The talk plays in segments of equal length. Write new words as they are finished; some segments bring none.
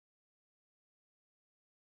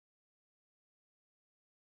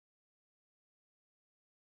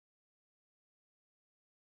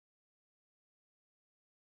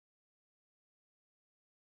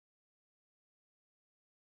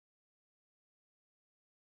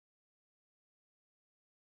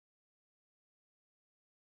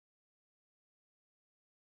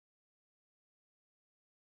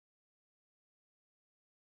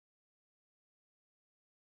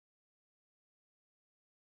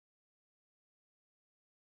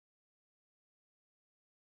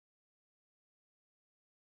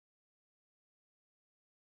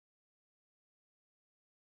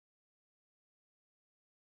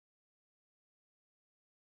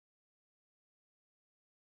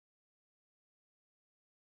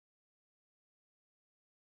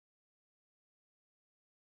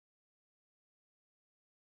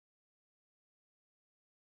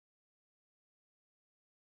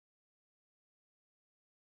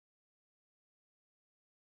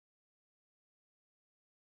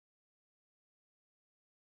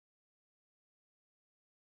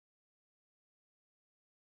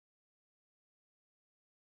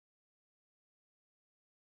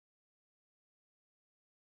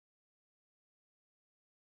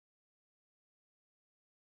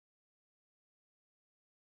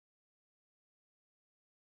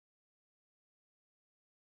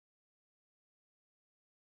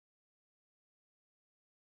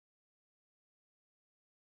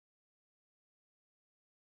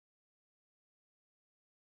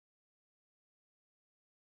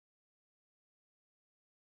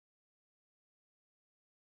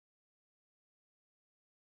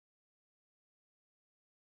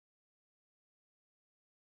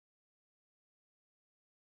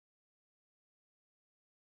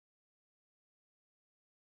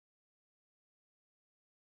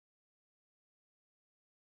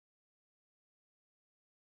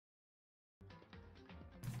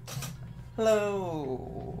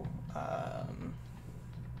Hello.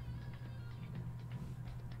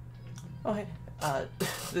 Oh hey.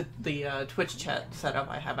 The Twitch chat setup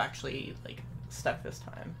I have actually like stuck this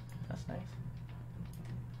time. That's nice.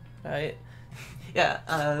 Right.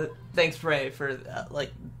 Yeah. Thanks Ray for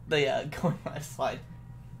like the going live slide.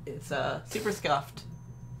 It's super scuffed,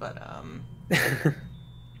 but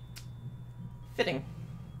fitting.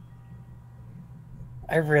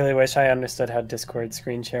 I really wish I understood how Discord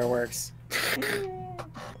screen share works.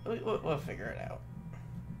 We'll figure it out.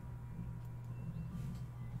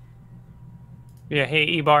 Yeah,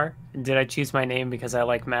 hey Ebar, did I choose my name because I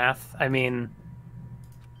like math? I mean,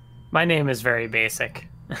 my name is very basic.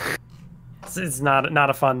 It's not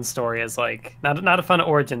a fun story as like not a fun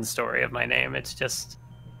origin story of my name. It's just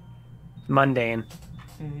mundane.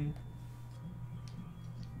 Mm-hmm.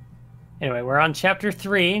 Anyway, we're on chapter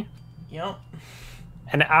 3. Yep.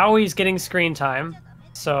 And Aoi's getting screen time,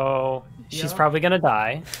 so she's probably gonna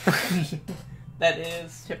die. That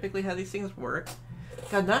is typically how these things work.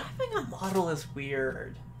 God, not having a model is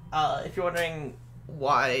weird. If you're wondering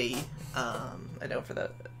why, I know for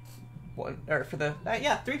the one or for the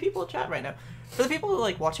 3 people in chat right now. For the people who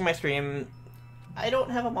like watching my stream, I don't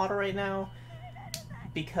have a model right now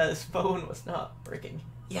because phone was not working.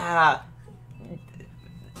 Yeah,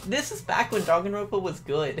 this is back when Danganronpa was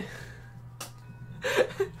good.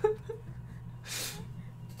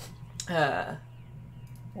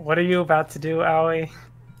 What are you about to do, Aoi?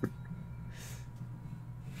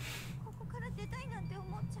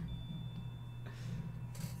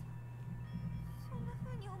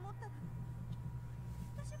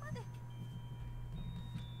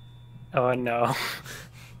 Oh no.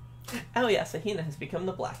 Oh yeah, Sahina has become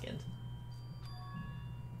the Blackened.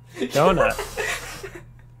 Donut.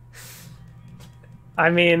 I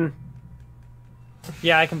mean,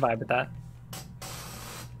 yeah, I can vibe with that.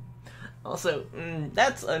 Also,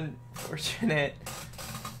 that's unfortunate.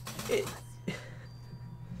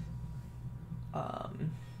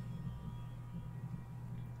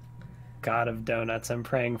 God of donuts, I'm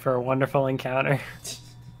praying for a wonderful encounter.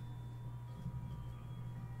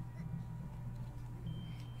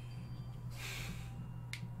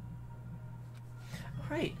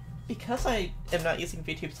 Right, because I am not using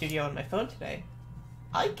VTube Studio on my phone today,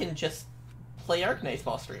 I can just play Arknights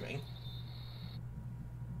while streaming.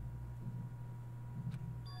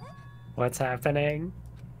 What's happening?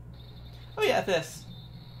 Oh yeah, this.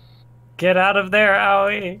 Get out of there,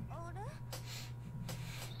 Aoi!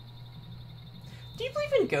 Do you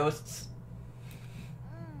believe in ghosts?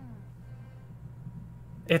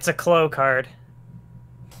 It's a Clo card.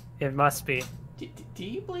 It must be. Do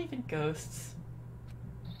you believe in ghosts?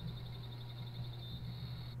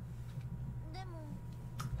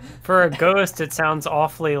 For a ghost, it sounds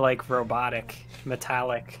awfully like robotic,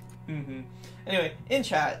 metallic. Mm-hmm. Anyway, in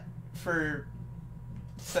chat, for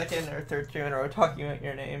second or third stream in a row talking about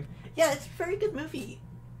your name. Yeah, it's a very good movie.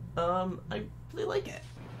 I really like it.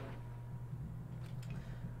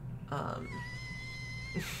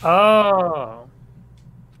 Oh.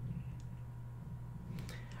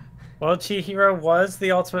 Well, Chihiro was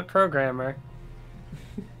the ultimate programmer.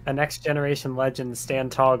 A next generation legend,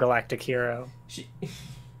 stand tall galactic hero.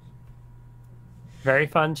 Very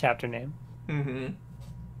fun chapter name. Mm-hmm.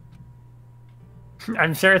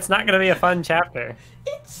 I'm sure it's not going to be a fun chapter.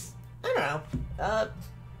 It's, I don't know.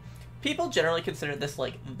 People generally consider this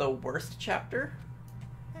like the worst chapter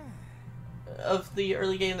of the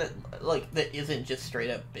early game that isn't just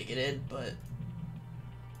straight up bigoted, but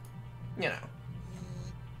you know.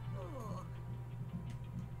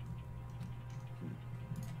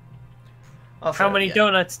 Also, how many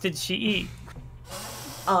donuts did she eat?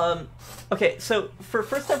 Okay, so for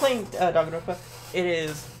first time playing Danganronpa, it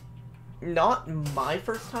is not my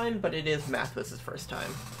first time, but it is Mathwiz97's first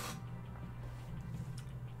time.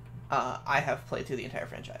 I have played through the entire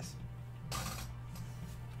franchise.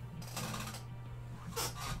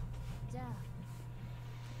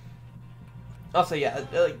 Also, yeah,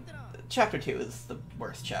 like, chapter 2 is the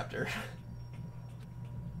worst chapter.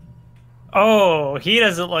 Oh, he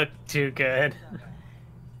doesn't look too good.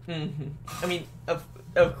 Mm-hmm. I mean,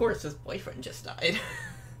 of course, his boyfriend just died.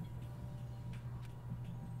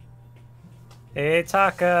 Hey,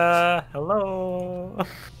 Taka. Hello.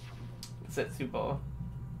 Setsubo.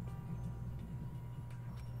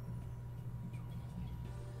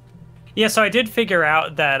 Yeah, so I did figure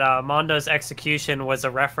out that Mondo's execution was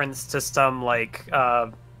a reference to some, like,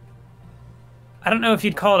 I don't know if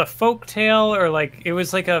you'd call it a folk tale, or, like, it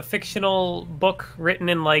was, like, a fictional book written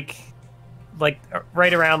in, like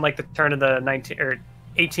right around, like, the turn of the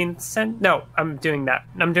 18th century? No, I'm doing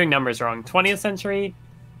numbers wrong. 20th century?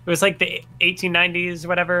 was like the 1890s,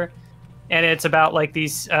 whatever, and it's about like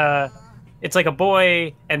these. It's like a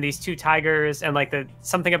boy and these two tigers, and like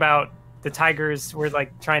something about the tigers were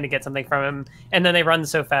like trying to get something from him, and then they run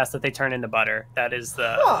so fast that they turn into butter. That's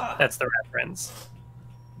the reference.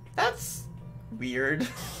 That's weird.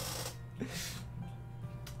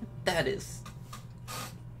 That is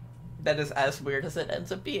as weird as it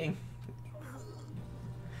ends up being.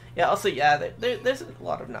 Yeah, also, yeah, there's a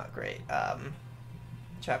lot of not great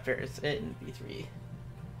chapters in B3.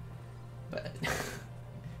 But...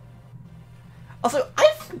 also,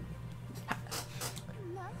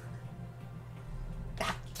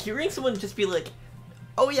 hearing someone just be like,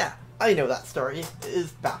 oh yeah, I know that story,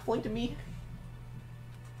 is baffling to me.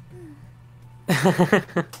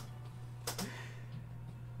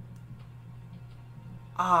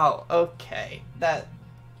 Oh, okay. That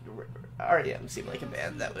REM seemed like a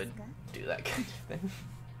band that would do that kind of thing.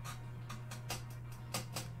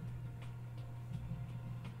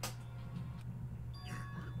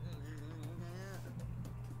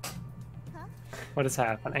 What is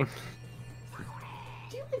happening?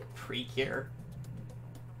 Do you like Precure?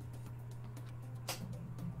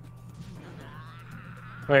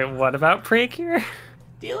 Wait, what about Precure?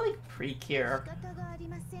 Do you like Precure?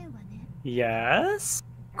 Yes?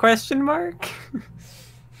 Question mark?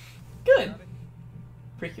 Good.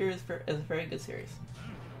 Precure is a very good series.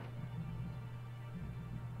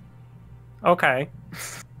 Okay.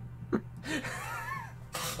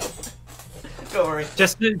 Don't worry.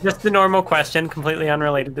 Just the normal question, completely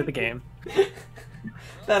unrelated to the game.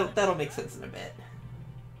 That'll make sense in a bit.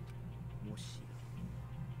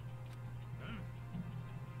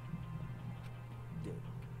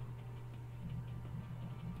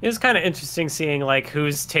 It was kind of interesting seeing like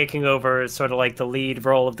who's taking over sort of like the lead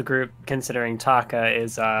role of the group, considering Taka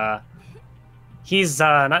is he's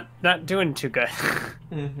not doing too good.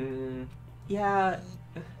 Mm-hmm. Yeah.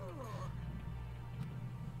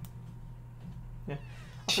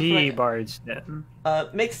 She barged in.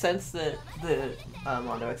 Makes sense that the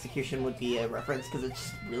Mondo execution would be a reference because it's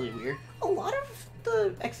just really weird. A lot of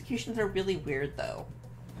the executions are really weird though.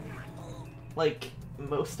 Like,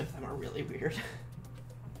 most of them are really weird.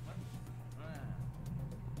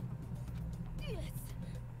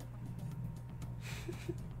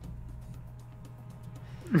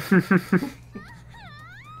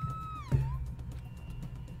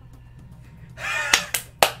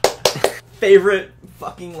 Favorite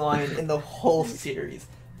fucking line in the whole series.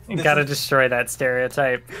 You gotta destroy that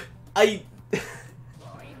stereotype.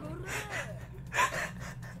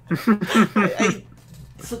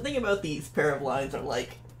 Something about these pair of lines are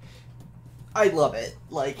like, I love it.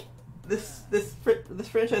 Like, this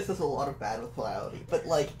franchise has a lot of bad with plurality, but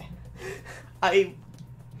like, I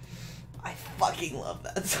fucking love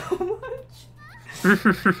that so much.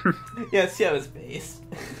 Yeah, see how it's based.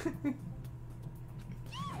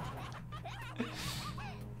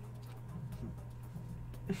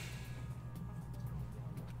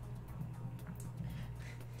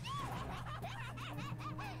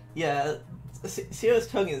 Yeah, Sio's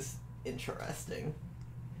tongue is interesting.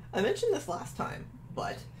 I mentioned this last time,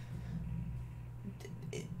 but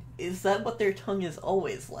is that what their tongue is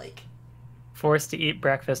always like? Forced to eat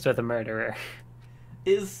breakfast with a murderer.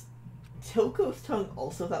 Is Toko's tongue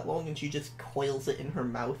also that long and she just coils it in her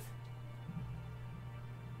mouth?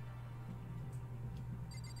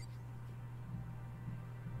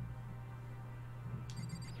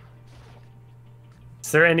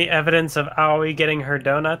 Is there any evidence of Aoi getting her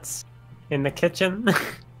donuts in the kitchen?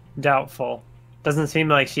 Doubtful. Doesn't seem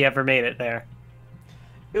like she ever made it there.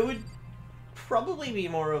 It would probably be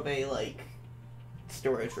more of a, like,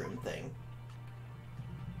 storage room thing.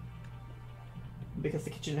 Because the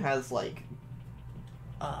kitchen has, like,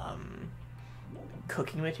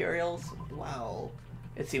 cooking materials, while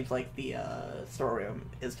it seems like the, storeroom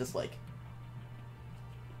is just, like,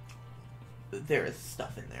 there is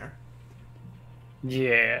stuff in there.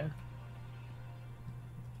 Yeah.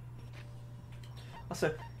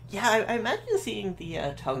 Also, yeah, I imagine seeing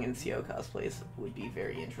the tongue and Sio cosplays would be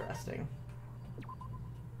very interesting.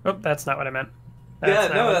 Oh, that's not what I meant.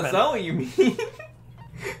 That's not what you mean.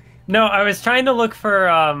 No, I was trying to look for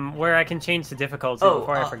where I can change the difficulty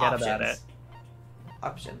before I forget options. about it.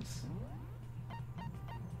 Options.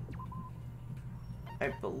 I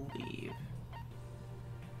believe.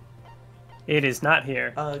 It is not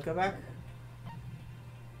here. Go back.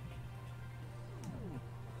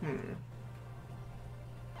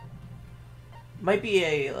 Might be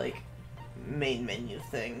a, like, main menu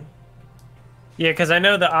thing. Yeah, because I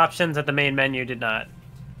know the options at the main menu did not.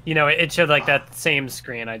 You know, it showed, like, that same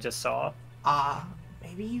screen I just saw.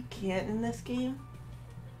 Maybe you can't in this game?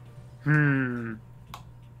 Hmm.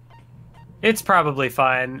 It's probably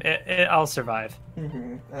fine. I'll survive.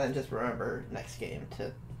 And then just remember next game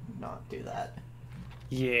to not do that.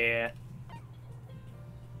 Yeah.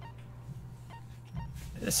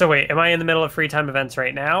 So wait, am I in the middle of free time events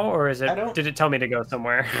right now, or is it? Did it tell me to go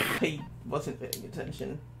somewhere? I wasn't paying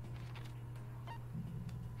attention.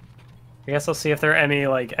 I guess I'll see if there are any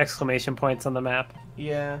like exclamation points on the map.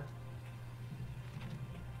 Yeah.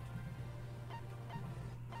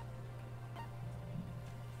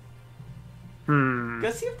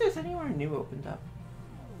 Go see if there's anywhere new opened up.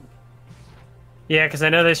 Yeah, because I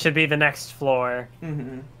know this should be the next floor.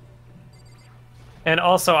 And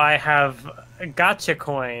also, I have gotcha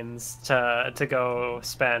coins to go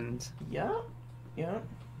spend. Yeah.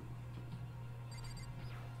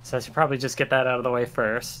 So I should probably just get that out of the way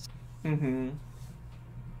first. The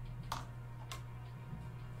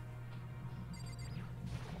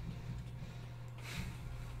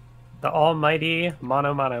almighty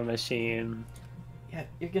Mono machine. Yeah,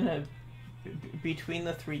 you're gonna... Between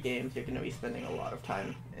the 3 games, you're gonna be spending a lot of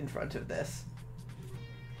time in front of this.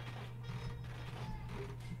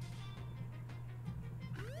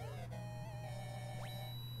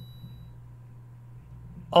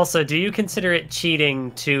 Also, do you consider it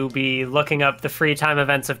cheating to be looking up the free time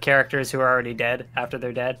events of characters who are already dead after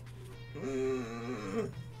they're dead?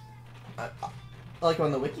 Like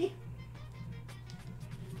on the wiki?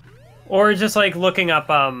 Or just like looking up,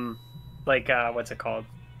 what's it called?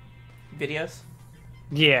 Videos?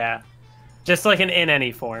 Yeah. Just like in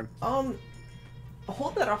any form.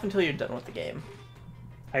 Hold that off until you're done with the game.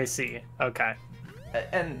 I see. Okay.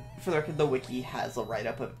 And for the record, the wiki has a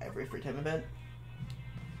write-up of every free time event.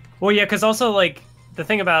 Well, yeah, because also, like, the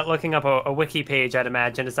thing about looking up a wiki page, I'd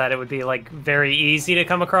imagine, is that it would be, like, very easy to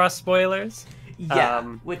come across spoilers. Yeah,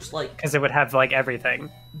 which, like... Because it would have, like,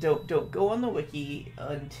 everything. Don't go on the wiki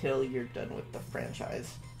until you're done with the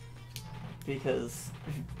franchise. Because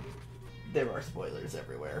there are spoilers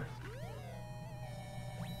everywhere.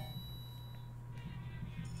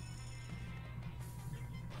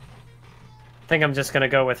 I think I'm just going to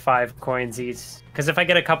go with 5 coins each. Because if I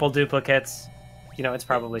get a couple duplicates... You know, it's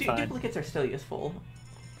probably fine. Duplicates are still useful.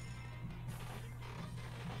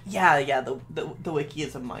 Yeah, the wiki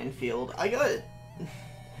is a minefield. I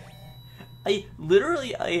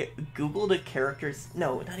googled a character's...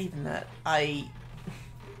 No, not even that.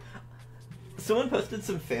 Someone posted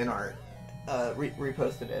some fan art,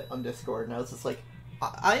 reposted it on Discord, and I was just like,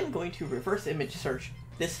 I am going to reverse image search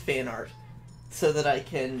this fan art so that I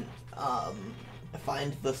can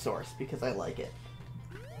find the source, because I like it.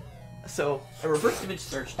 So I reverse image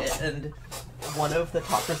searched it, and one of the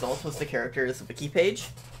top results was the character's wiki page.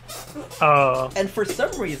 Oh. And for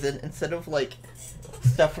some reason, instead of like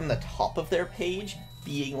stuff from the top of their page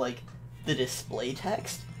being like the display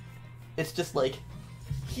text, it's just like,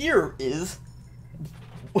 here is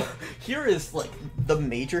like the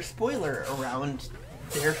major spoiler around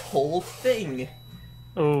their whole thing.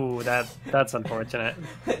 Ooh, that's unfortunate.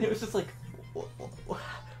 And it was just like,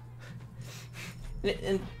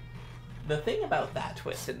 and the thing about that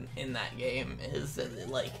twist in that game is that it,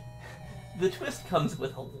 like, the twist comes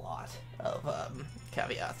with a lot of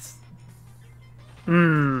caveats.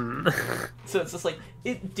 So it's just like,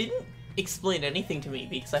 it didn't explain anything to me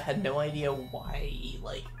because I had no idea why,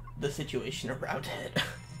 like, the situation around it.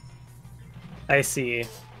 I see.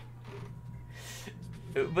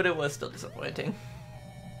 But it was still disappointing.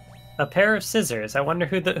 A pair of scissors. I wonder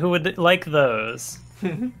who would like those.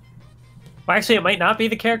 Well, actually, it might not be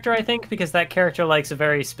the character, I think, because that character likes a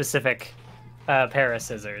very specific pair of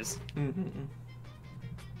scissors.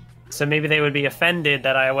 So maybe they would be offended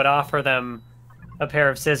that I would offer them a pair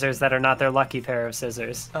of scissors that are not their lucky pair of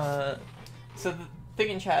scissors. So the thing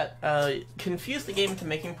in chat, confuse the game into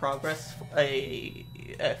making progress a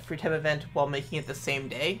free time event while making it the same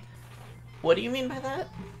day. What do you mean by that?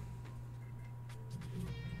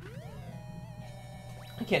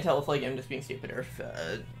 I can't tell if, like, I'm just being stupid or if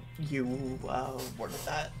you worded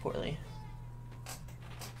that poorly.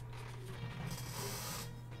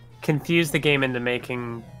 Confuse the game into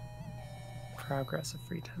making progress a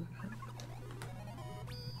free time event.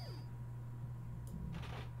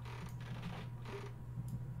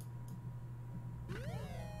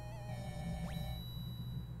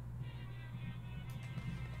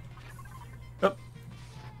 Oh.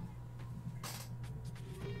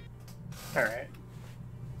 All right.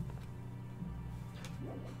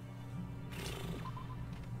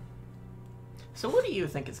 So what do you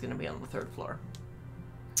think is going to be on the 3rd floor?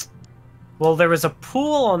 Well, there was a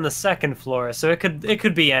pool on the 2nd floor, so it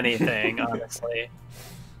could be anything, honestly.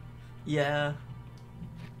 Yeah.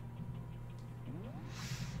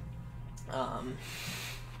 Um,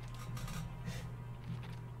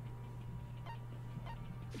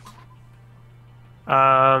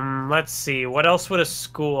 Let's see. What else would a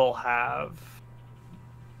school have?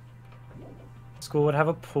 School would have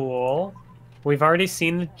a pool. We've already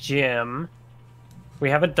seen the gym. We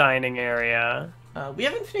have a dining area. we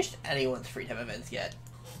haven't finished anyone's free time events yet.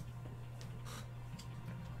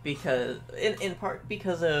 Because, in part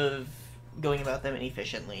because of going about them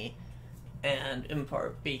inefficiently, and in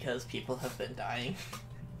part because people have been dying.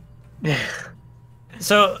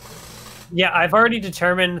 So, yeah, I've already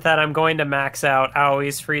determined that I'm going to max out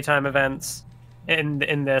Aoi's free time events in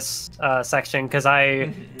this section, because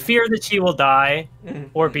I fear that she will die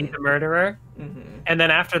or be the murderer. And then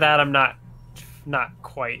after that, I'm not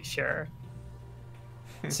quite sure.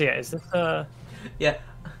 So yeah, is this Yeah,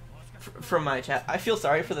 from my chat, I feel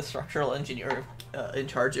sorry for the structural engineer in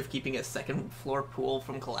charge of keeping a second floor pool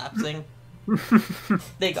from collapsing.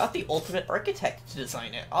 They got the ultimate architect to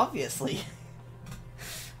design it, obviously.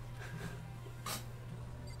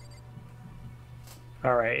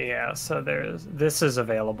 All right, yeah. So this is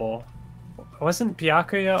available. Wasn't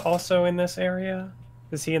Byakuya also in this area?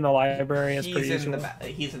 Is he in the library as per usual?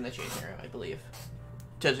 He's in the changing room, I believe,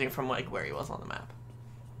 judging from like where he was on the map.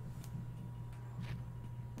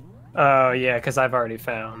 Oh yeah, because I've already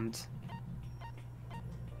found.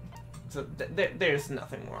 So there's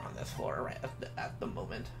nothing more on this floor right at the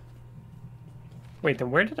moment. Wait,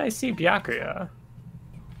 then where did I see Byakuya?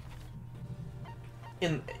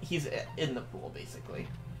 He's in the pool, basically.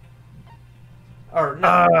 Or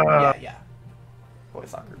no, yeah. Boys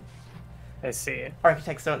soccer. I see.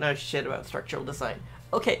 Architects don't know shit about structural design.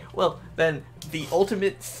 Okay, well then the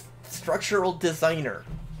ultimate structural designer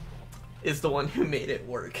is the one who made it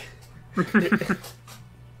work.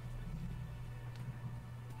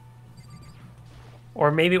 Or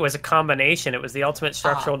maybe it was a combination. It was the ultimate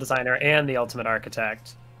structural designer and the ultimate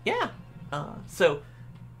architect. Yeah. So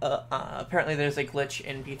apparently there's a glitch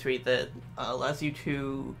in V3 that allows you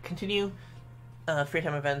to continue free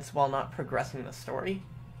time events while not progressing the story.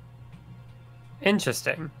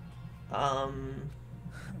 Interesting. I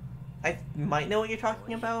might know what you're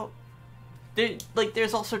talking about.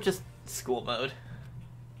 There's also just school mode.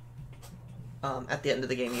 At the end of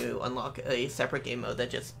the game, you unlock a separate game mode that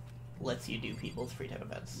just lets you do people's free time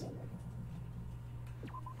events.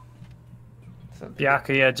 So,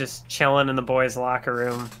 Byakuya just chilling in the boys' locker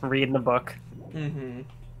room, reading a book. Mm-hmm.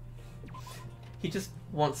 He just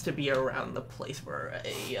wants to be around the place where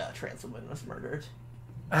a trans woman was murdered.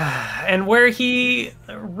 And where he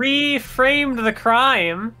reframed the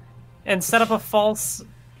crime and set up a false...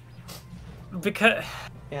 Because...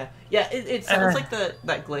 Yeah, it sounds like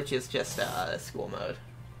that glitch is just school mode.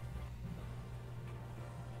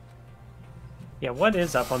 Yeah, what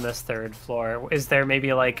is up on this third floor? Is there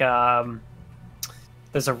maybe like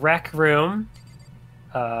there's a rec room,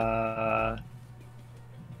 some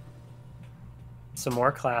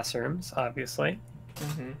more classrooms, obviously.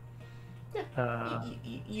 Mm-hmm. Yeah,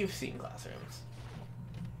 you've seen classrooms.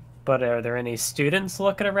 But are there any students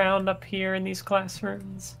looking around up here in these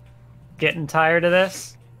classrooms? Getting tired of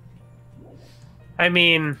this? I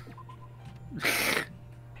mean,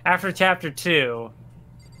 after chapter 2...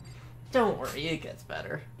 Don't worry, it gets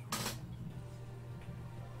better.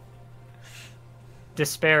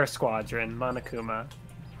 Despair Squadron, Monokuma.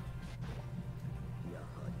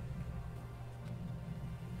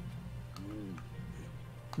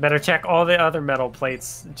 Better check all the other metal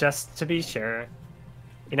plates just to be sure.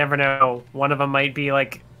 You never know. One of them might be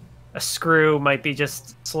like a screw, might be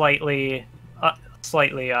just slightly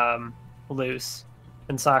loose,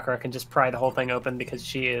 and Sakura can just pry the whole thing open because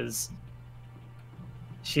she is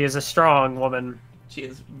a strong woman. She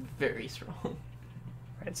is very strong.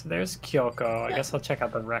 Right, so there's Kyoko. I guess I'll check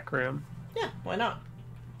out the rec room. Yeah, why not?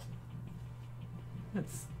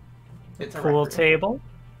 It's a pool table.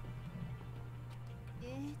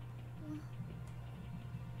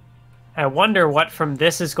 I wonder what from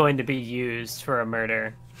this is going to be used for a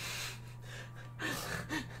murder.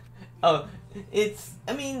 Oh,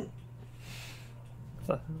 I mean...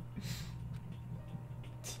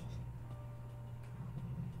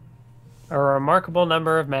 A remarkable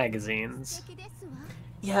number of magazines.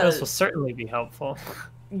 Yeah, this will certainly be helpful.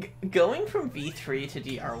 Going from V3 to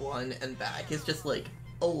DR1 and back is just like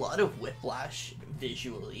a lot of whiplash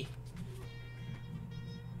visually.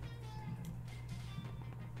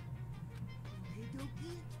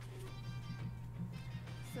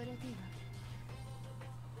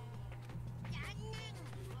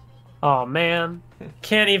 Oh man,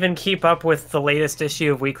 can't even keep up with the latest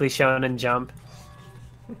issue of Weekly Shonen Jump.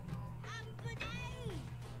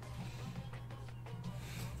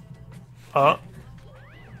 Oh.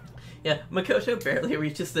 Yeah, Makoto barely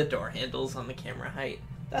reaches the door handles on the camera height.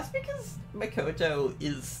 That's because Makoto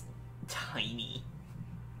is tiny.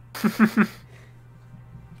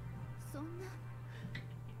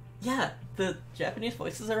 Yeah, the Japanese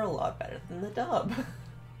voices are a lot better than the dub.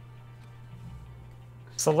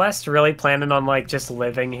 Celeste really planning on, like, just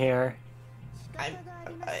living here?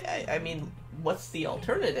 I mean, what's the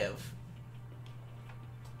alternative?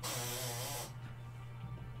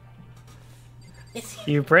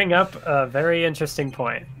 You bring up a very interesting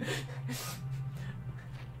point.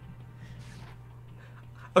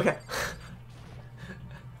 Okay.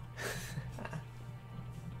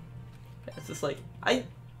 It's just like,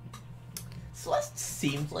 Celeste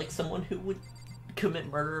seems like someone who would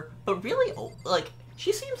commit murder, but really, like,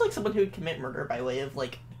 she seems like someone who would commit murder by way of,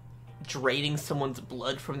 like, draining someone's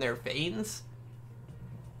blood from their veins.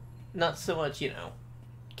 Not so much, you know,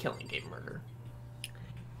 killing game murder.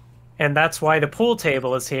 And that's why the pool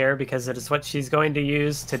table is here, because it is what she's going to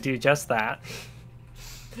use to do just that.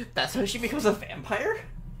 That's how she becomes a vampire?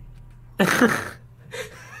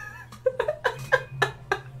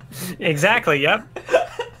 Exactly, yep.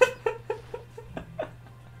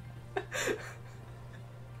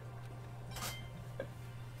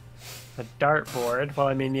 A dartboard. Well,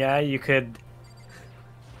 I mean, yeah, you could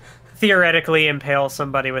theoretically impale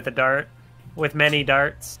somebody with a dart. With many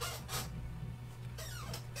darts.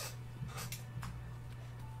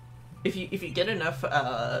 If you get enough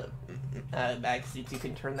magazines, you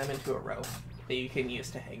can turn them into a rope that you can use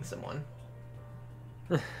to hang someone.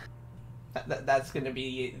 That's going to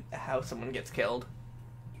be how someone gets killed.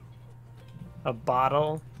 A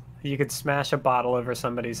bottle. You could smash a bottle over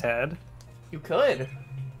somebody's head. You could.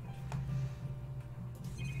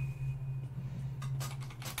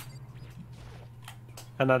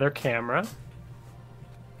 Another camera.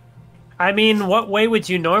 I mean, what way would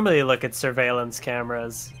you normally look at surveillance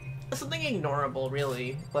cameras? Something ignorable,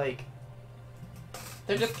 really. Like,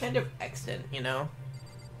 they're just kind of extant, you know?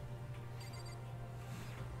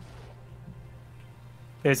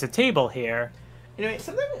 There's a table here. Anyway,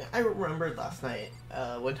 something I remembered last night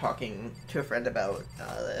when talking to a friend about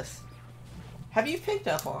this. Have you picked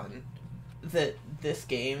up on that this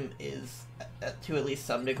game is, to at least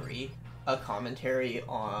some degree, a commentary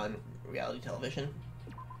on reality television?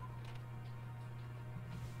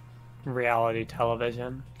 Reality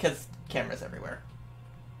television. Because cameras everywhere.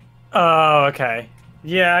 Oh, okay.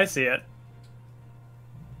 Yeah, I see it.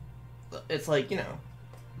 It's like, you know...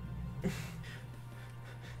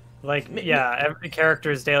 Like, yeah, every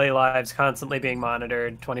character's daily lives constantly being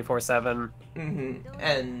monitored 24/7. Mm-hmm.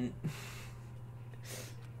 And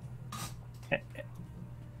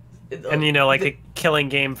you know, like a killing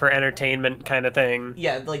game for entertainment kind of thing.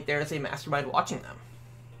 Yeah, like there's a mastermind watching them.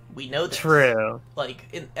 We know this. True.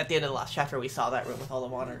 Like, at the end of the last chapter, we saw that room with all the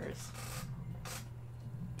monitors.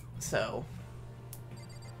 So...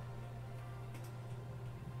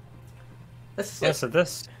 Yeah, so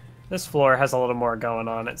this floor has a little more going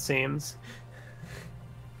on, it seems.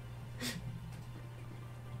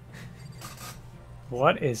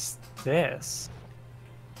 What is this?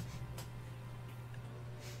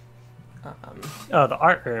 Oh, the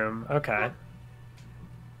art room. Okay.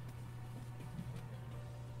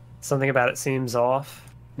 Something about it seems off.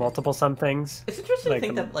 Multiple somethings. It's interesting like, to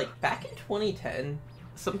think that, like, back in 2010,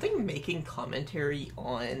 something making commentary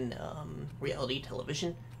on reality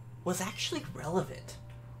television was actually relevant.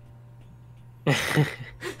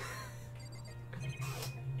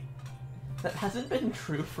 That hasn't been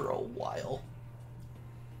true for a while.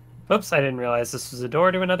 Oops, I didn't realize this was a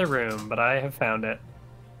door to another room, but I have found it.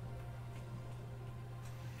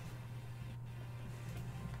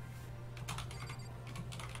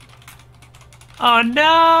 Oh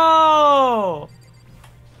no!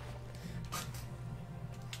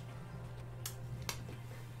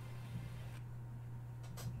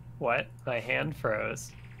 What? My hand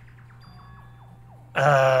froze.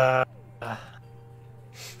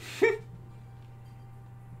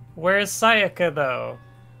 Where's Sayaka, though?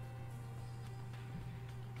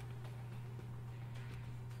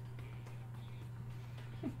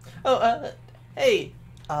 Oh, hey,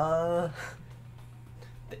 I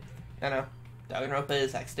know, Danganronpa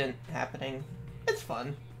is extant happening. It's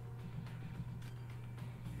fun.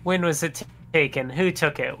 When was it taken? Who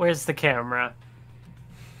took it? Where's the camera?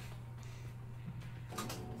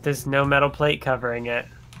 There's no metal plate covering it.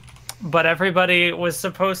 But everybody was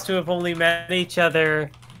supposed to have only met each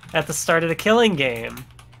other at the start of the killing game.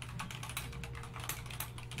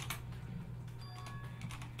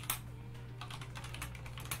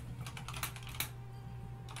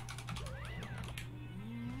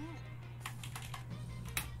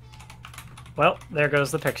 Well, there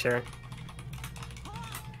goes the picture.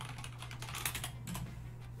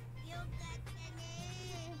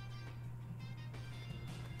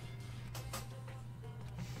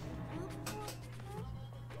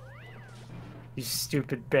 You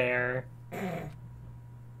stupid bear.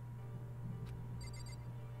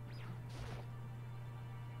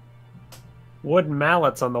 Wooden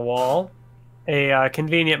mallets on the wall. A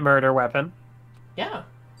convenient murder weapon. Yeah.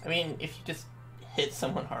 I mean, if you just hit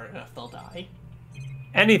someone hard enough, they'll die.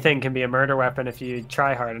 Anything can be a murder weapon if you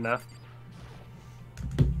try hard enough.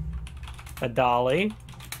 A dolly.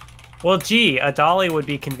 Well, gee, a dolly would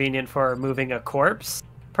be convenient for moving a corpse,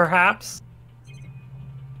 perhaps.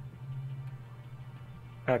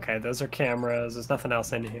 Okay, those are cameras. There's nothing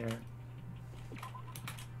else in here.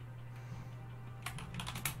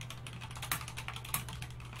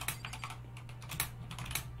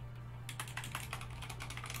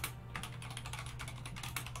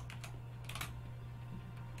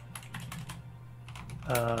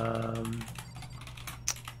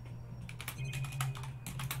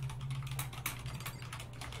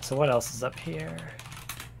 So what else is up here?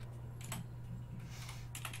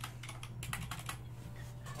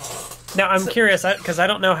 Now I'm curious because I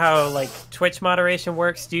don't know how like Twitch moderation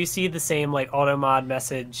works. Do you see the same like auto mod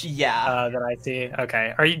message? Yeah. That I see.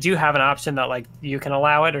 Okay. Do you have an option that like you can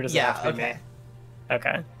allow it, or does it have to be me?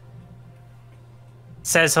 Okay.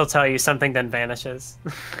 Says he'll tell you something, then vanishes.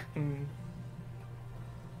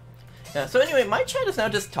 Yeah, so anyway, my chat is now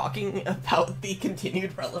just talking about the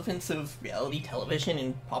continued relevance of reality television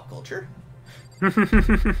in pop culture.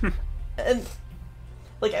 And,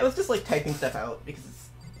 like, I was just, like, typing stuff out because it's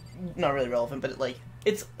not really relevant, but,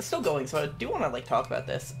 it's still going, so I do want to, like, talk about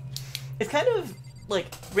this. It's kind of, like,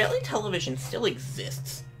 reality television still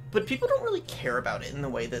exists, but people don't really care about it in the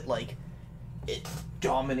way that, like, it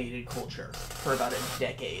dominated culture for about a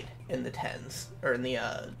decade in the 10s, or in the,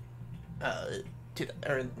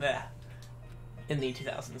 in the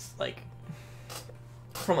 2000s, like,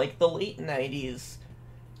 from, like, the late 90s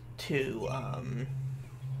to,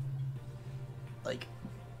 like,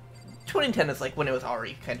 2010 is, like, when it was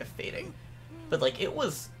already kind of fading, but, like, it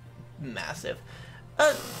was massive.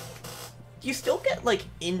 You still get, like,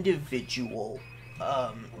 individual,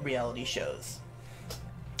 reality shows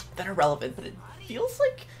that are relevant, but it feels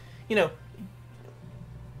like, you know,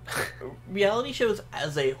 reality shows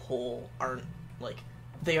as a whole aren't, like,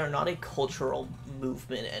 they are not a cultural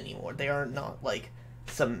movement anymore. They are not, like,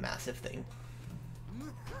 some massive thing.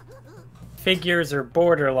 Figures are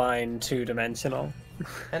borderline two-dimensional.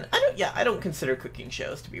 And I don't consider cooking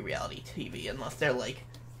shows to be reality TV unless they're, like,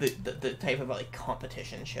 the type of, like,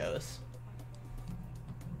 competition shows.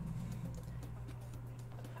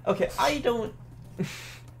 Okay, I don't...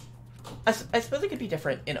 I suppose it could be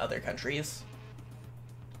different in other countries.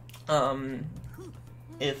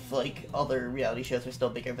 If, like, other reality shows are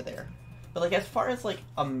still big over there. But, like, as far as, like,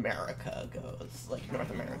 America goes, like,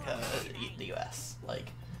 North America, the US,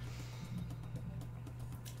 like...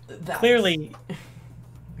 That's... Clearly,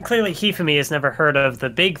 Hifumi has never heard of the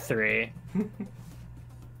Big Three.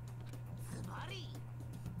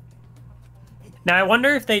 Now, I wonder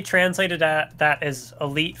if they translated that as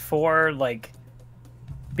Elite Four, like...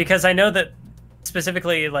 Because I know that,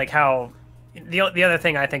 specifically, like, how... The other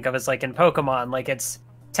thing I think of is, like, in Pokemon, like, it's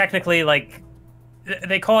technically, like,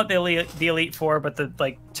 they call it the Elite Four, but the,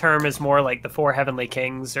 like, term is more like the Four Heavenly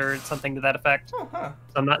Kings or something to that effect. Oh, huh.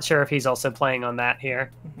 So I'm not sure if he's also playing on that here.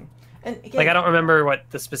 Mm-hmm. And again, like, I don't remember what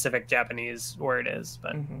the specific Japanese word is,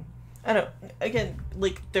 but... Mm-hmm. I don't... Again,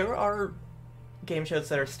 like, there are game shows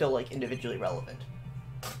that are still, like, individually relevant.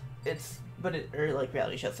 Or, like,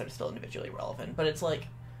 reality shows that are still individually relevant, but it's, like...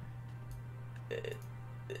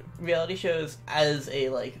 reality shows as a,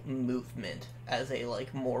 like, movement, as a,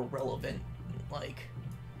 like, more relevant, like,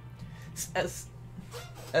 as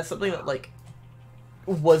something that, like,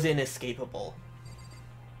 was inescapable.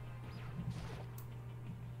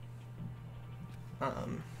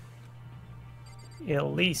 At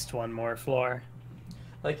least one more floor.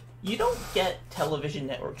 Like, you don't get television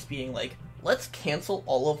networks being like, let's cancel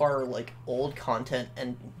all of our, like, old content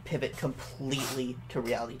and pivot completely to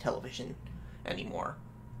reality television anymore.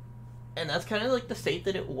 And that's kind of, like, the state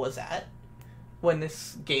that it was at when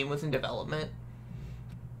this game was in development.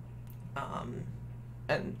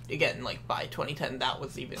 And, again, like, by 2010, that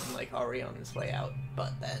was even, like, already on its way out.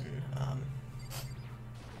 But then,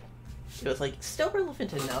 it was, like, still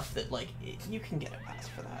relevant enough that, like, you can get a pass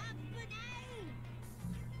for that.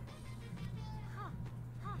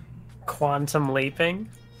 Quantum leaping?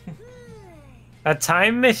 A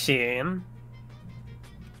time machine?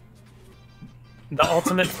 The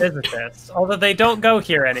ultimate physicist. Although they don't go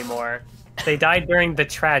here anymore. They died during the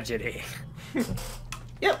tragedy.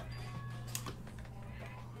 Yep.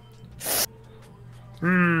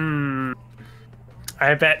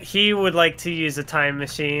 I bet he would like to use a time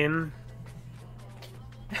machine.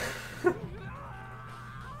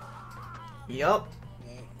 Yup.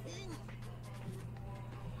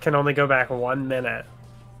 Can only go back 1 minute.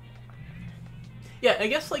 Yeah, I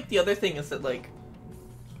guess, like, the other thing is that, like,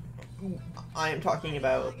 I am talking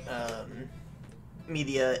about,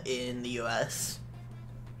 media in the US,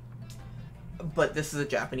 but this is a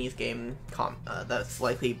Japanese game that's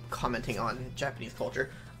likely commenting on Japanese culture.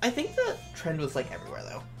 I think the trend was, like, everywhere,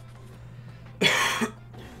 though.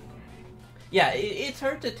 Yeah, it's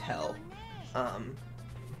hard to tell.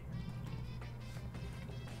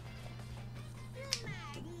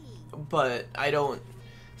 But I don't...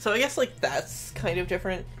 So I guess, like, that's kind of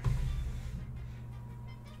different.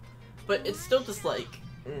 But it's still just, like...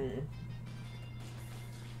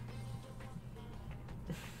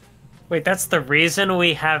 Wait, that's the reason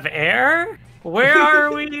we have air? Where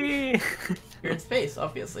are we? You're in space,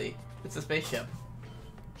 obviously. It's a spaceship.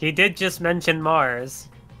 He did just mention Mars.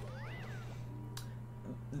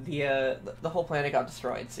 The whole planet got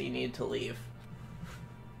destroyed, so you needed to leave.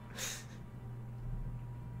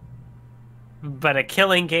 But a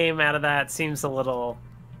killing game out of that seems a little...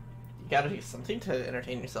 You gotta do something to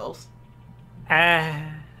entertain yourselves.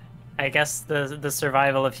 I guess the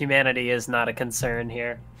survival of humanity is not a concern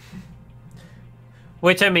here.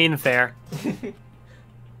 Which, I mean, fair.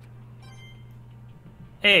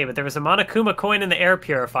 Hey, but there was a Monokuma coin in the air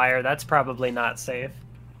purifier. That's probably not safe.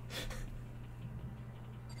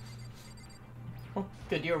 Well,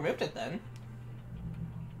 good you removed it then.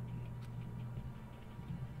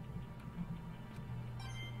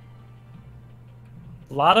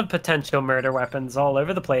 A lot of potential murder weapons all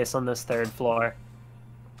over the place on this 3rd floor.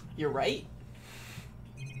 You're right.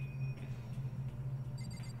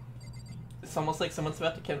 It's almost like someone's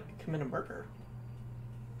about to commit a murder.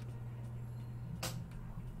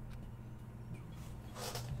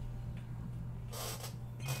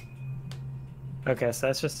 Okay, so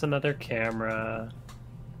that's just another camera.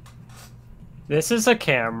 This is a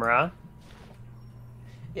camera.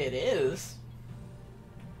 It is.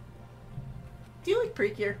 Do you like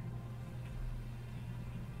Precure?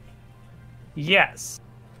 Yes.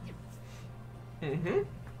 Mm-hmm.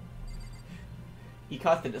 You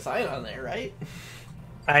caught the design on there, right?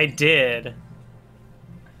 I did.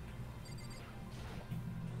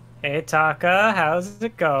 Hey, Taka, how's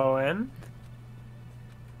it going?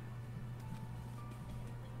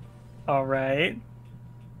 All right.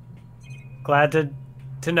 Glad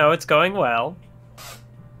to know it's going well.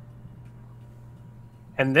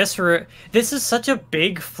 And this is such a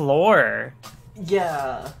big floor.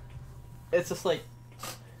 Yeah. It's just like...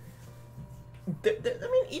 I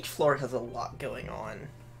mean, each floor has a lot going on.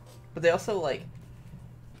 But they also, like...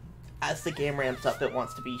 As the game ramps up, it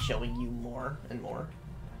wants to be showing you more and more.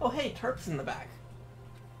 Oh, hey, Turp's in the back.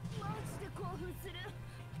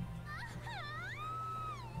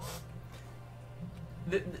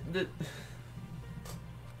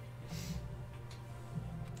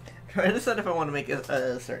 Trying to decide if I want to make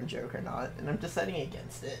a certain joke or not, and I'm deciding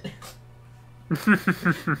against it.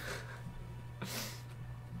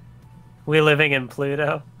 We living in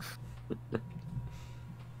Pluto?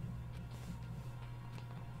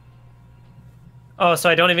 Oh, so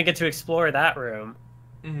I don't even get to explore that room.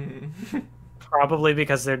 Mm-hmm. Probably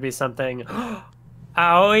because there'd be something...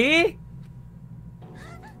 Owie?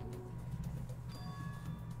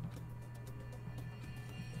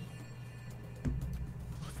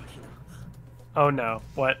 Oh no,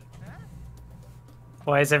 what?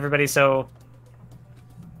 Why is everybody so...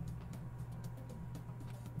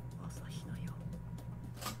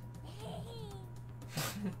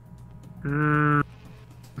 Hmm.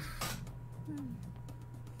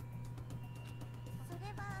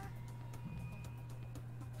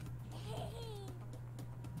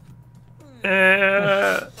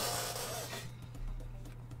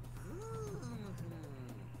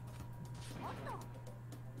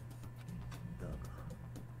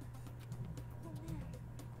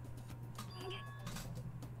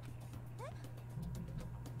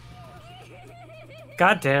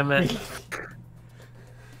 God damn it.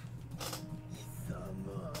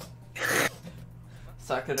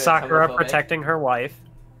 Sakura protecting her wife.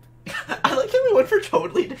 I like how we went for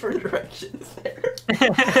totally different directions there.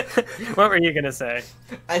 What were you gonna say?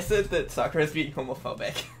 I said that Sakura's being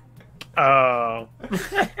homophobic. Oh.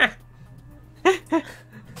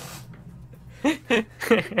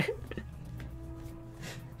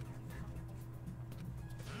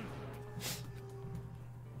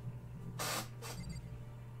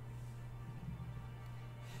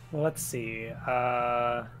 Let's see.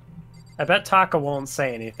 I bet Taka won't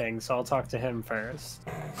say anything, so I'll talk to him first.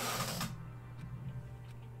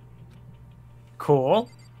 Cool.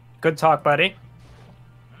 Good talk, buddy.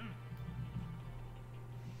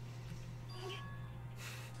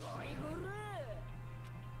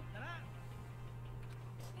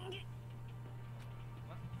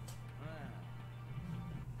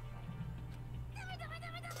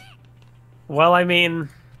 Well, I mean...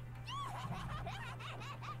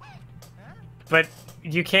 But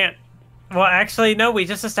you can't... Well, actually, no, we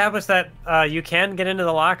just established that you can get into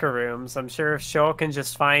the locker rooms. I'm sure if Sho can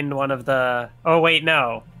just find one of the... Oh, wait,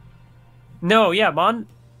 no. No, yeah,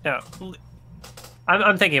 No.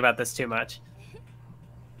 I'm thinking about this too much.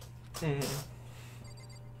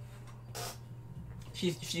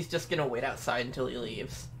 She's just gonna wait outside until he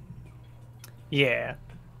leaves. Yeah.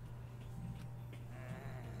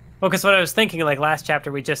 Well, because what I was thinking, like, last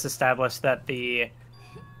chapter, we just established that the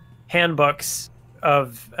handbooks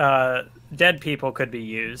of dead people could be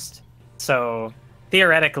used. So,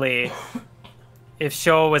 theoretically, if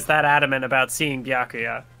Sho was that adamant about seeing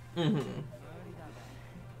Byakuya...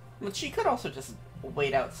 But she could also just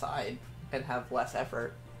wait outside and have less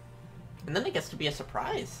effort. And then it gets to be a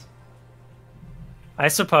surprise. I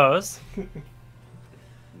suppose.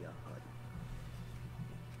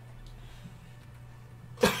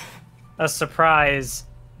 A surprise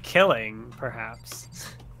killing, perhaps.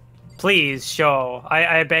 Please, Sho,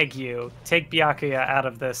 I beg you, take Byakuya out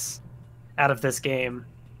of this game.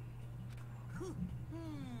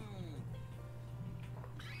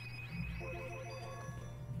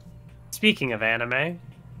 Speaking of anime,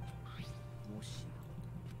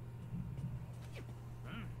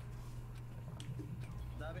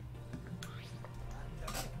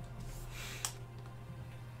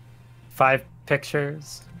 five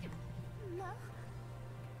pictures.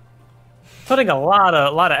 Putting a lot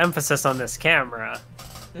of emphasis on this camera.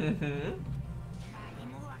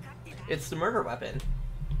 It's the murder weapon.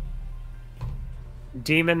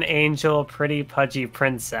 Demon Angel, Pretty Pudgy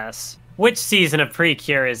Princess. Which season of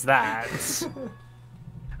Precure is that?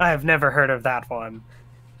 I have never heard of that one.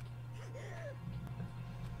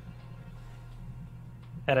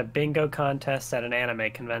 At a bingo contest at an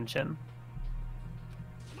anime convention.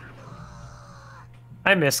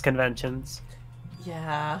 I miss conventions.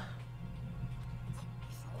 Yeah.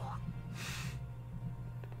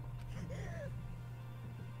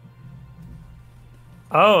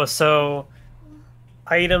 Oh, so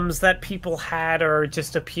items that people had are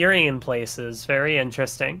just appearing in places. Very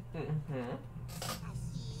interesting.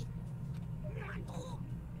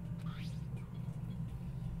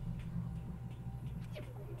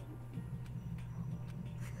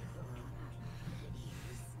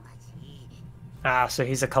 Ah, so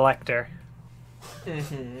he's a collector.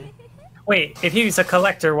 Wait, if he's a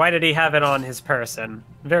collector, why did he have it on his person?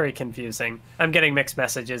 Very confusing. I'm getting mixed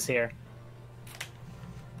messages here.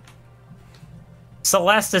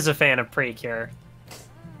 Celeste is a fan of Precure.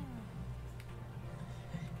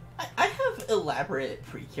 I have elaborate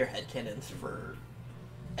Precure headcanons for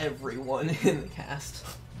everyone in the cast.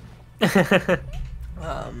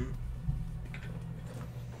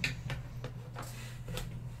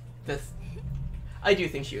 I do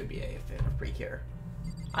think she would be a fan of Precure.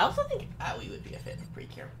 I also think Aoi would be a fan of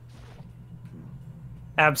Precure.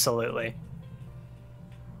 Absolutely.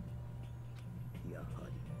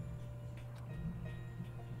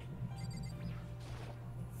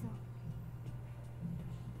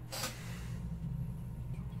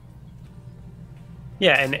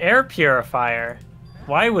 Yeah, an air purifier.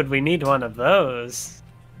 Why would we need one of those?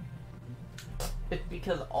 It's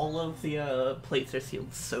because all of the plates are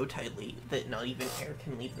sealed so tightly that not even air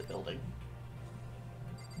can leave the building.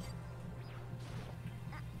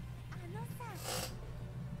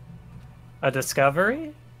 A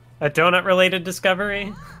discovery? A donut-related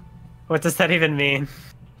discovery? What does that even mean?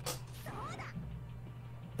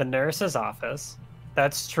 The nurse's office.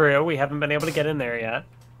 That's true, we haven't been able to get in there yet.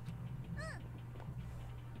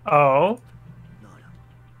 Oh?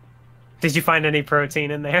 Did you find any protein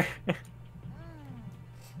in there?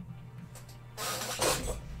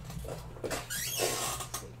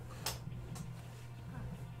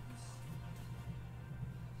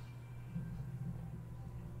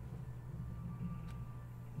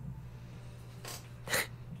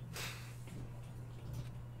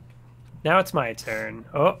 Now it's my turn.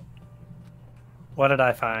 Oh. What did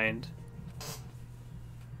I find?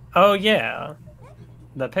 Oh, yeah.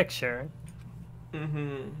 The picture.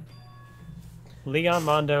 Leon,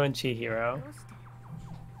 Mondo, and Chihiro.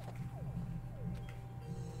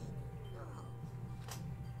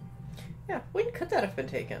 Yeah, when could that have been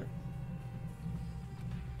taken?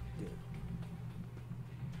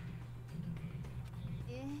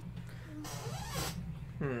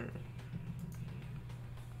 Hmm.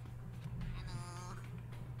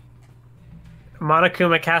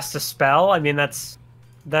 Monokuma cast a spell. I mean, that's.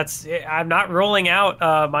 I'm not ruling out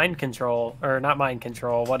mind control, or not mind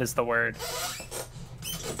control. What is the word?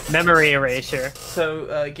 Memory erasure.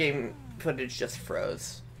 So game footage just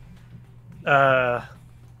froze.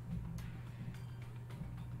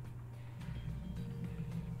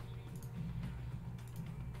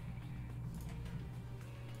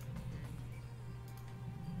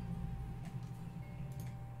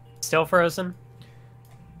 Still frozen?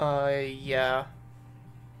 Yeah.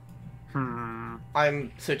 Hmm.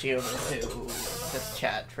 I'm switching over to this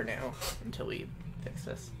chat for now until we fix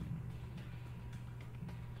this.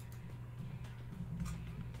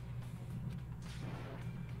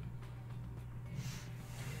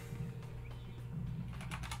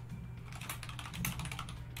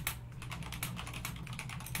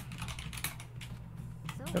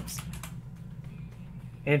 Oops.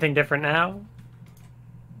 Anything different now?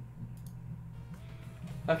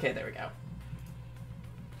 Okay, there we go.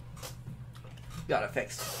 Got it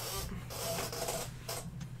fixed.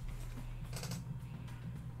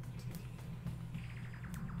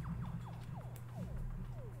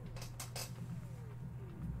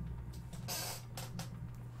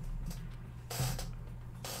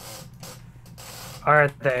 Are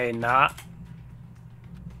they not?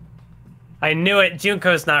 I knew it.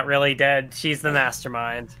 Junko's not really dead. She's the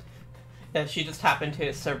mastermind. Yeah, she just happened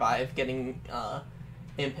to survive getting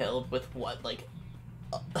impaled with what, like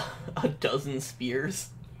a dozen spears.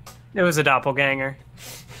 It was a doppelganger.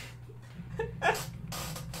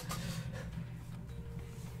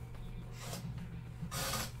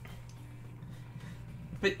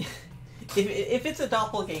 But if it's a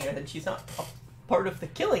doppelganger, then she's not a part of the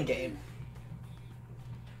killing game.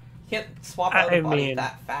 You can't swap out a body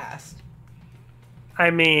that fast. I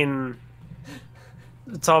mean,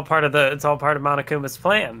 it's all part of Monokuma's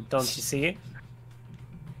plan, don't you see?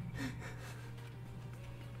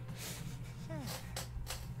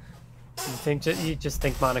 You just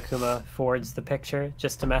think Monokuma forged the picture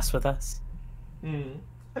just to mess with us?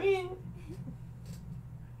 I mean,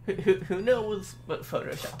 who knows what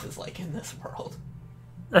Photoshop is like in this world?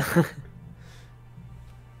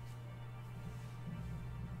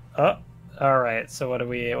 Oh, all right. So what are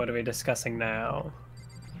we discussing now?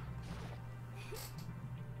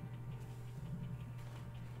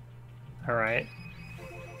 All right.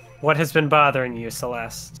 What has been bothering you,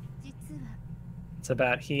 Celeste? It's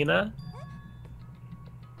about Hina?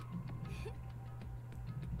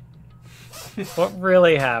 What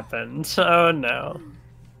really happened? Oh no.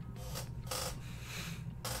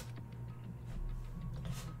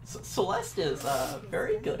 Celeste is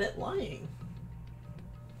very good at lying.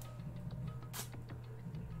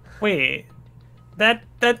 Wait,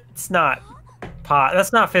 that's not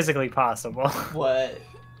physically possible. What?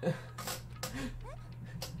 You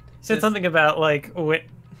said something about like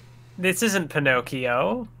this isn't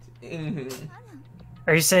Pinocchio. Mm-hmm.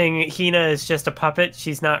 Are you saying Hina is just a puppet?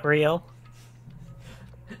 She's not real?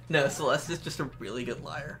 No, Celeste is just a really good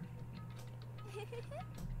liar.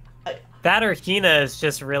 That or Hina is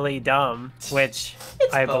just really dumb, which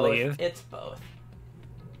I believe. It's both.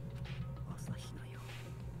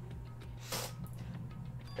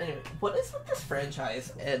 Anyway, what is with this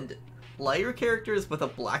franchise and liar characters with a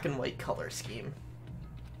black and white color scheme?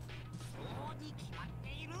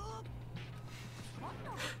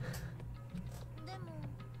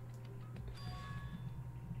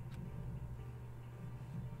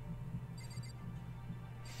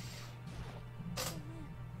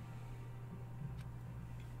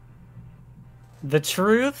 The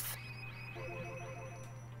truth?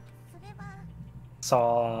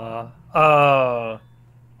 Saw... Oh...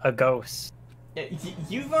 a ghost. Yeah,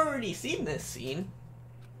 you've already seen this scene.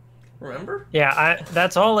 Remember? Yeah,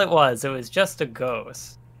 that's all it was. It was just a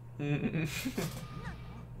ghost.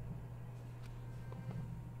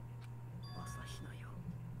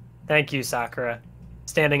 Thank you, Sakura.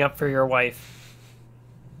 Standing up for your wife.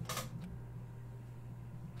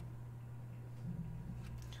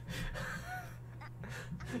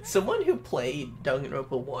 Someone who played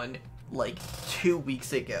Danganronpa 1 like 2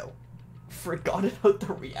 weeks ago forgot about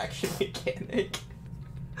the reaction mechanic.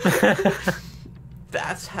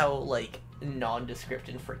 That's how like nondescript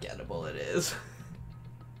and forgettable it is.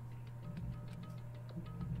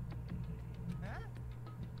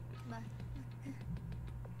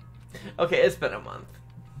 Okay, it's been a month.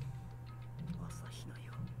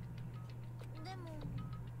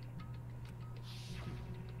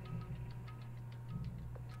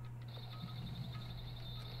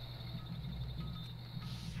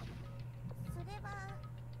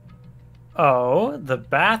 Oh, the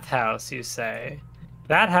bathhouse, you say?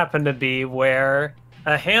 That happened to be where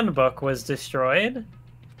a handbook was destroyed?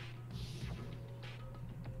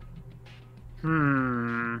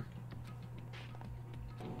 Hmm.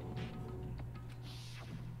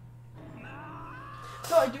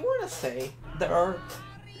 So I do want to say,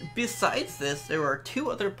 besides this, there are two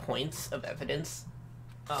other points of evidence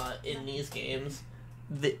in these games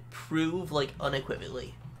that prove, like,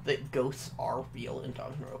 unequivocally that ghosts are real in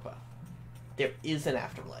Danganronpa. There is an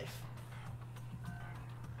afterlife.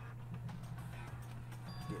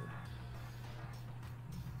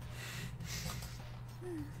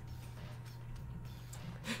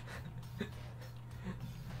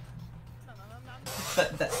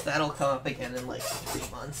 That'll come up again in like 3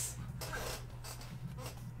 months.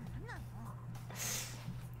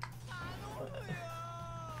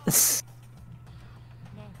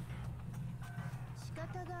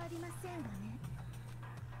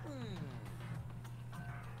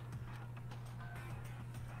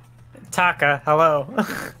 Taka, hello.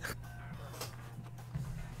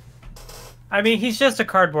 I mean, he's just a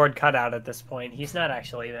cardboard cutout at this point. He's not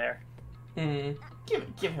actually there.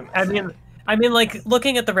 Give him. I mean, like,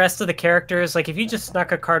 looking at the rest of the characters, like, if you just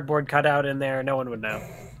snuck a cardboard cutout in there, no one would know.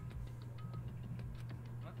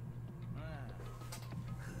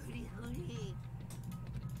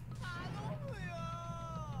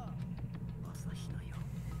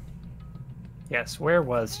 Yes, where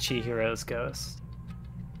was Chihiro's ghost?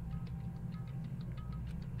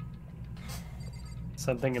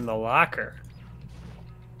 Something in the locker.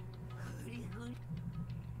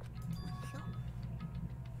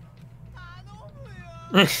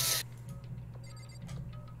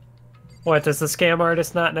 What, does the scam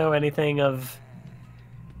artist not know anything of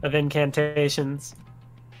incantations?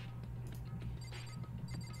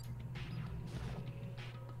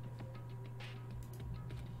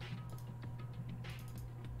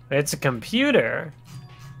 It's a computer.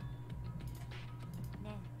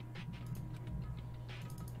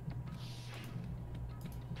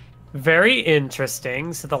 Very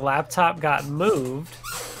interesting. So the laptop got moved.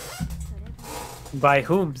 By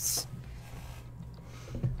whom's?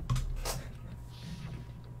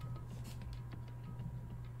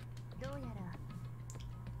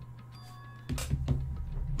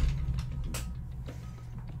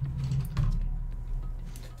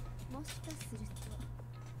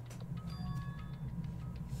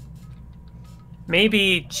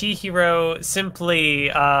 Maybe Chihiro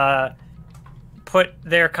simply put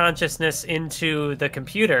their consciousness into the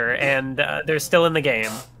computer and they're still in the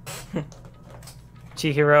game.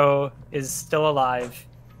 Chihiro is still alive.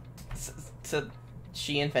 So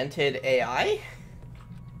she invented AI?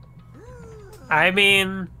 I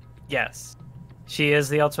mean, yes. She is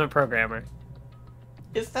the ultimate programmer.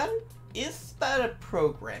 Is that a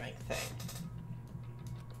programming thing?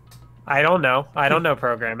 I don't know. I don't know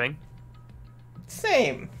programming.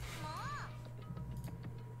 Same.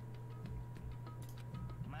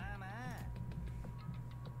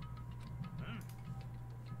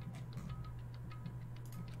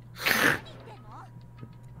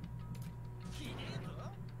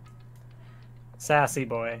 Sassy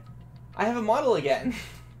boy. I have a model again.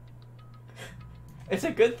 It's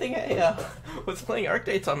a good thing I was playing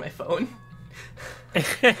Arcdates on my phone.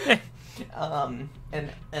 And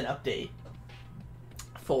an update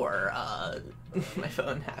for my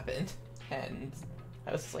phone happened, and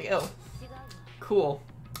I was just like, oh, cool.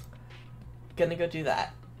 Gonna go do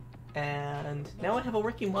that. And now I have a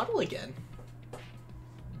working model again.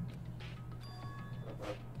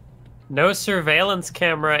 No surveillance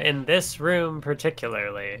camera in this room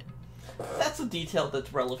particularly. That's a detail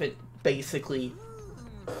that's relevant, basically.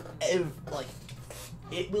 Like,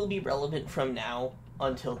 it will be relevant from now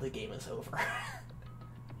until the game is over.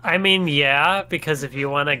 I mean, yeah, because if you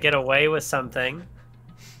want to get away with something,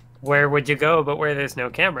 where would you go but where there's no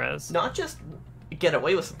cameras? Not just get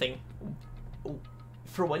away with something.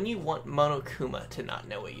 For when you want Monokuma to not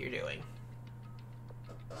know what you're doing.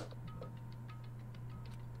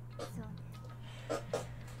 Oh,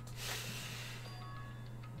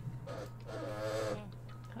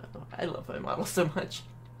 I love my model so much.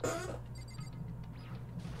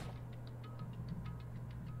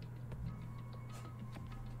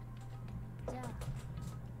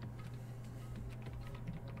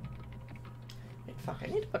 Wait, fuck, I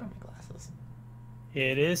need to put on my glasses.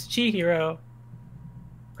 It is Chihiro.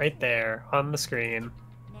 Right there, on the screen.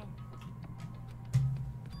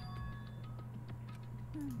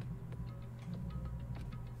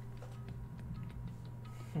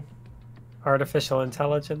 Artificial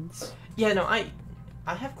intelligence. Yeah, no, I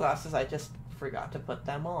have glasses, I just forgot to put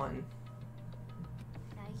them on.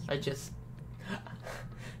 I just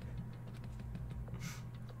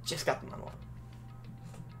just got them unlocked.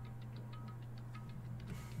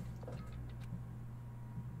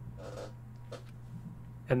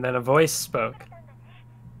 And then a voice spoke.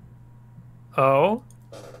 Oh?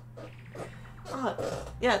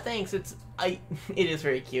 Yeah, thanks. It is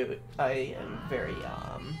very cute. I am very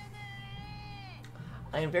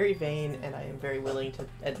vain, and I am very willing to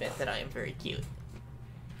admit that I am very cute.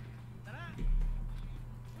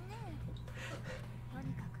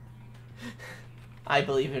 I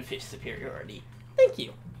believe in fish superiority. Thank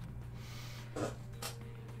you.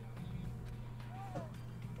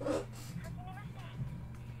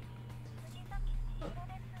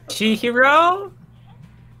 Chihiro?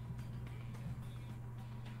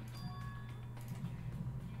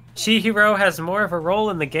 Chihiro has more of a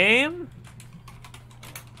role in the game?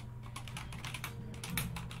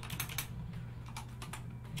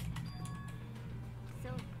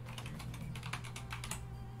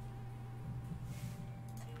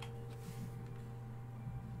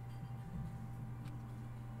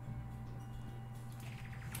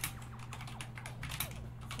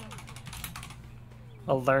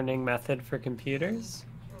 A learning method for computers?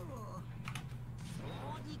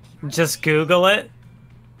 Just Google it?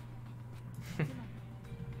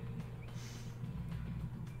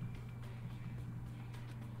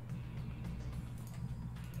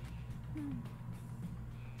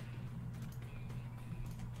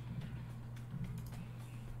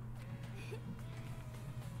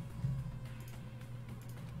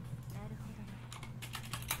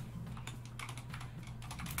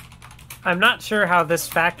 I'm not sure how this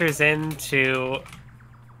factors into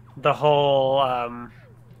the whole,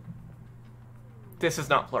 This is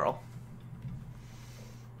not plural.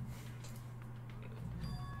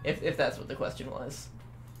 If that's what the question was.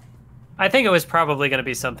 I think it was probably going to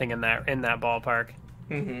be something in that ballpark.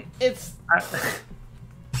 Mm-hmm. It's...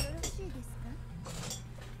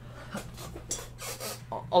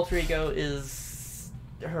 Alter ego is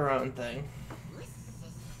her own thing.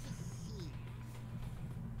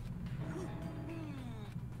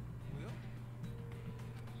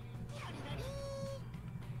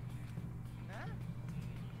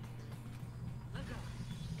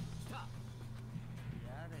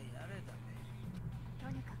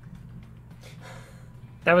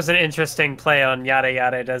 That was an interesting play on yada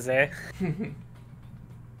yada does it?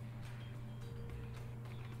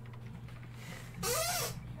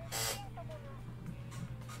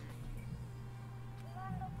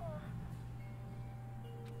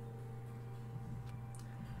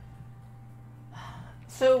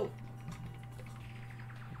 So,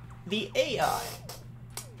 the AI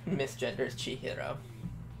misgenders Chihiro.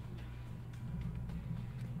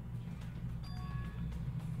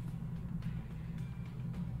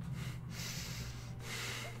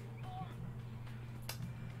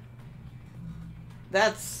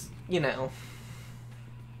 That's, you know...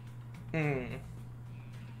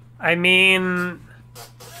 I mean,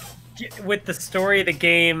 with the story the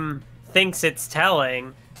game thinks it's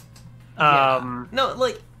telling... Yeah. No,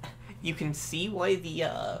 like, you can see why the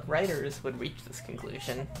writers would reach this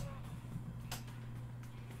conclusion.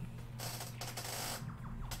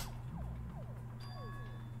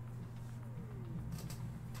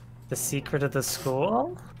 The secret of the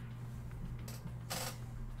school?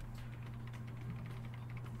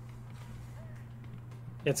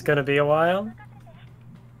 It's gonna be a while?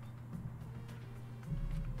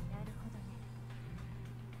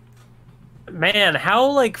 Man,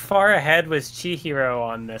 how, like, far ahead was Chihiro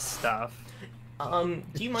on this stuff? Do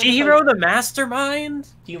you mind Chihiro the mastermind?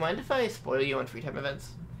 Do you mind if I spoil you on free time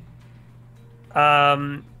events?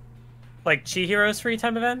 Like Chihiro's free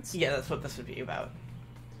time events? Yeah, that's what this would be about.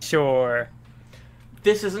 Sure.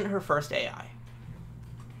 This isn't her first AI.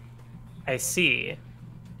 I see.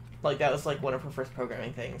 Like, that was, like, one of her first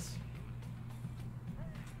programming things.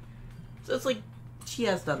 So it's like, she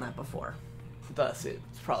has done that before. Thus,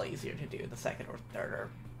 it's probably easier to do the second or third or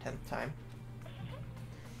 10th time.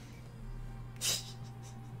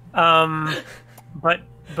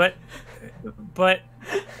 But...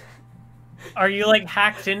 Are you, like,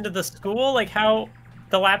 hacked into the school? Like, how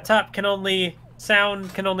the laptop can only...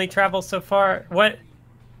 Sound can only travel so far? What?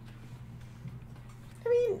 I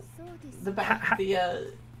mean,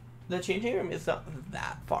 the changing room is not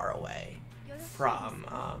that far away from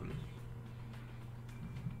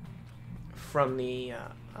the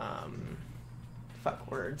fuck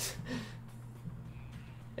words.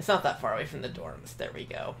 It's not that far away from the dorms. There we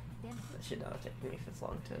go. That should not have taken me this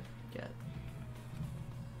long to get.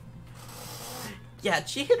 Yeah,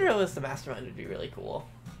 Chihiro as the mastermind would be really cool.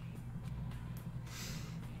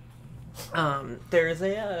 There's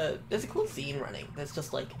a cool scene running that's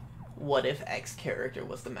just like what if X character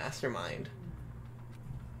was the mastermind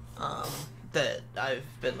that I've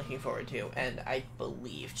been looking forward to, and I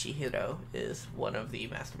believe Chihiro is one of the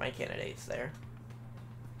mastermind candidates there.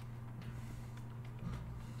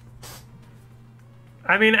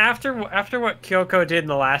 I mean, after what Kyoko did in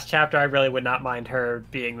the last chapter, I really would not mind her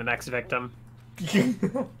being the next victim.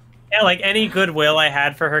 Yeah, like, any goodwill I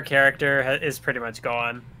had for her character is pretty much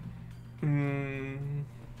gone.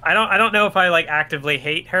 I don't know if I, like, actively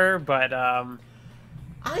hate her, but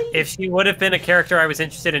if she would have been a character I was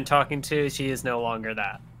interested in talking to, she is no longer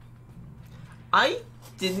that. I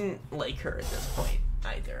didn't like her at this point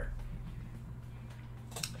either.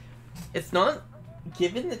 It's not,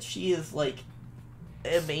 given that she is, like,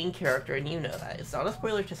 a main character, and you know that, it's not a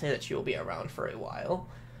spoiler to say that she will be around for a while.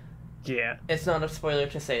 Yeah. It's not a spoiler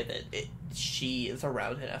to say that she is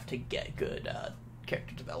around enough to get good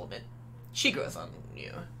character development. She grows on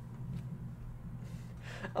you.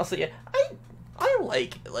 Also, yeah, I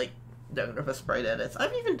like Danganronpa sprite edits.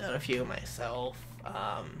 I've even done a few myself.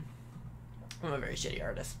 I'm a very shitty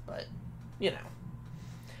artist, but, you know.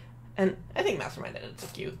 And I think Mastermind edits are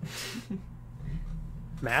cute.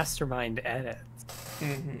 Mastermind edits?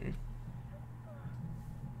 Mm-hmm.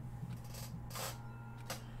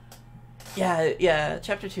 Yeah,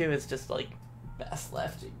 chapter 2 is just, like, best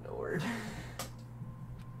left ignored.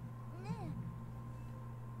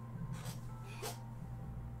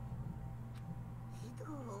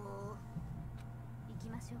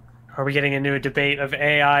 Are we getting into a debate of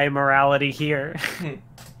AI morality here?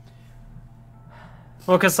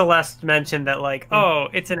 Well, because Celeste mentioned that, like, oh,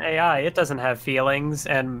 it's an AI, it doesn't have feelings,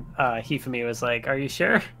 and Hifumi was like, are you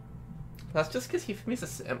sure? That's just because Hifumi's a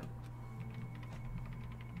simp.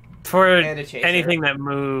 For anything that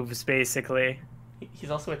moves, basically. He's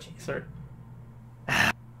also a chaser.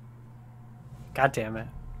 God damn it.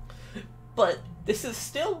 But this is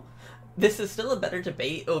still a better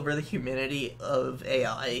debate over the humanity of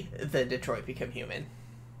AI than Detroit Become Human.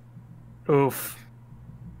 Oof.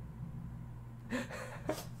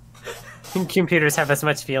 Computers have as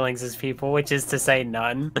much feelings as people, which is to say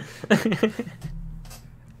none.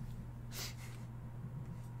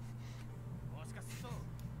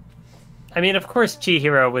 I mean, of course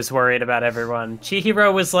Chihiro was worried about everyone.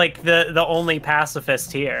 Chihiro was, like, the only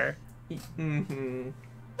pacifist here. Mm-hmm.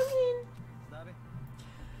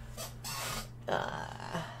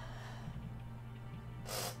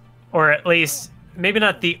 Or at least, maybe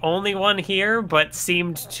not the only one here, but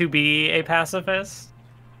seemed to be a pacifist.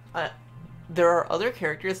 There are other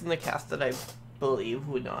characters in the cast that I believe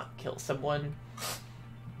would not kill someone.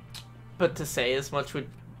 But to say as much would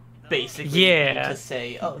basically be to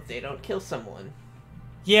say, oh, they don't kill someone.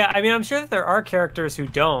 Yeah, I mean, I'm sure that there are characters who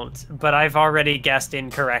don't, but I've already guessed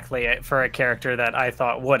incorrectly for a character that I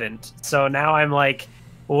thought wouldn't. So now I'm like,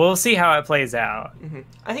 we'll see how it plays out. Mm-hmm.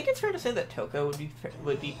 I think it's fair to say that Toko would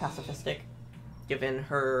be pacifistic, given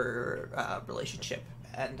her relationship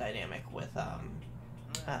and dynamic with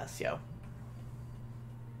Seo.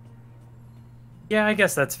 Yeah, I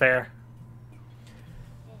guess that's fair.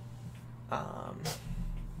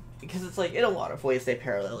 Because it's like, in a lot of ways, they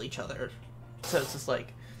parallel each other. So it's just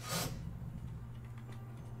like,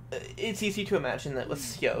 it's easy to imagine that with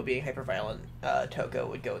Seo being hyper-violent, Toko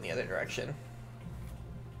would go in the other direction.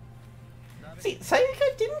 See,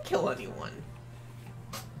 Sayaka didn't kill anyone.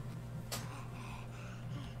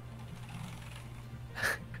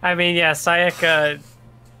 I mean, yeah, Sayaka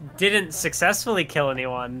didn't successfully kill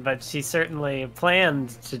anyone, but she certainly planned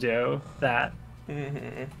to do that.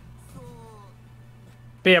 Mm-hmm.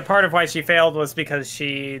 But yeah, part of why she failed was because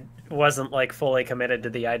she wasn't, like, fully committed to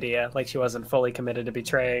the idea. Like, she wasn't fully committed to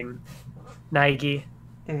betraying Naegi.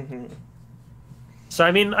 Mm-hmm. So,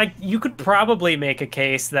 I mean, you could probably make a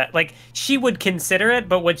case that, like, she would consider it,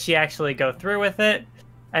 but would she actually go through with it?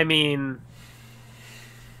 I mean...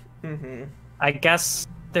 Mm-hmm. I guess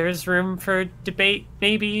there's room for debate,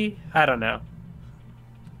 maybe? I don't know.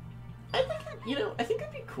 I think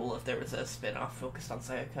it'd be cool if there was a spin-off focused on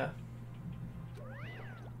Sayaka.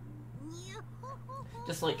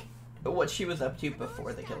 Just, like, what she was up to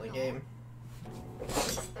before the Killing Game.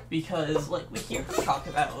 Because, like, we hear her talk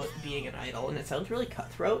about being an idol, and it sounds really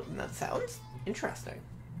cutthroat, and that sounds interesting.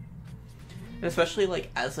 And especially, like,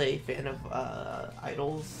 as a fan of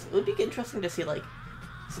idols, it would be interesting to see, like,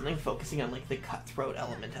 something focusing on, like, the cutthroat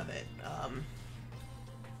element of it.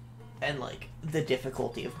 And, like, the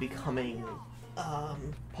difficulty of becoming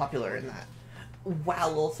popular in that,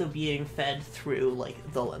 while also being fed through,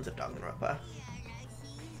 like, the lens of Danganronpa.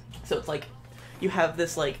 So it's like, you have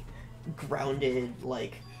this, like, grounded,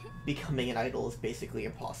 like, becoming an idol is basically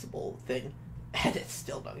impossible thing, and it's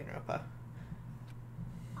still Danganronpa.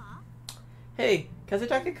 Hey,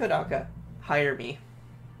 Kazutaka Kodaka, hire me.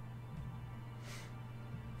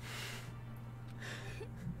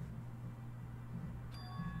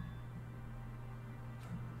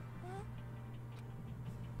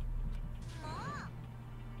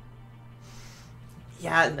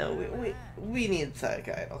 Yeah, no, we need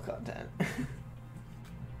Sayaka Idol content.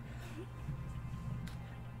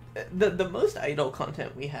 The most idol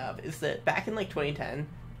content we have is that back in like 2010,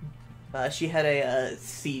 she had a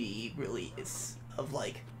CD release of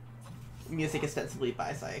like music ostensibly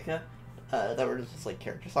by Sayaka, that were just like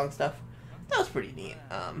character song stuff. That was pretty neat.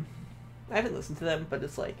 I haven't listened to them, but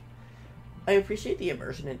it's like I appreciate the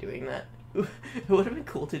immersion in doing that. It would have been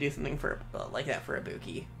cool to do something for like that for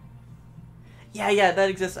Ibuki. Yeah, that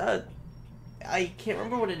exists. I can't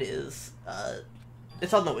remember what it is.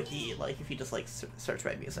 It's on the wiki, like, if you just, like, search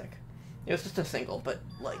by music. It was just a single, but,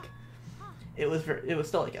 like, it was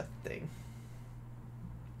still, like, a thing.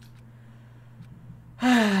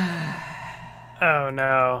 Oh,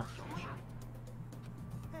 no.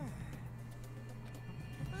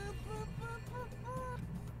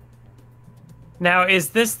 Now,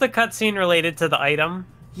 is this the cutscene related to the item?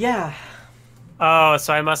 Yeah. Oh,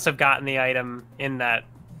 so I must have gotten the item in that.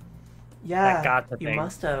 Yeah, that got the you thing.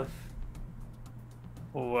 must have.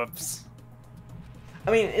 Whoops.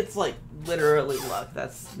 I mean, it's like literally luck.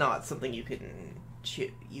 That's not something you can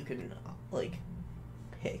like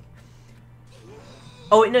pick.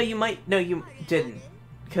 Oh wait, no, you might. No, you didn't.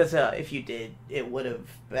 Because if you did, it would have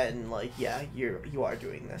been like, yeah, you are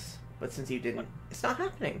doing this. But since you didn't, it's not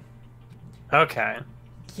happening. Okay.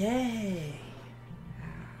 Yay.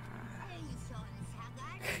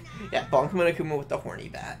 Yeah, Bonk Monokuma with the horny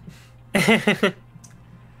bat.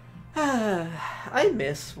 I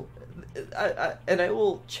miss, and I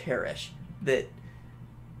will cherish that.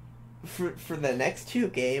 For the next two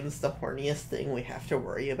games, the horniest thing we have to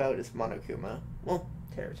worry about is Monokuma. Well,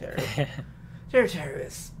 Teru. Teru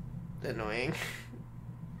is annoying.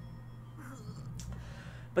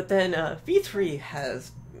 But then V3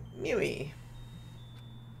 has Miui.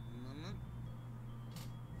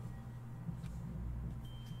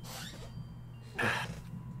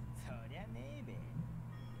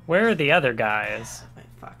 Where are the other guys? Wait,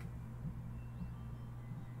 fuck.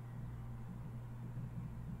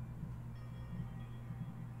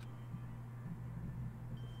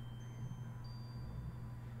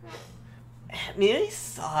 Miui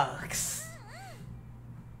sucks.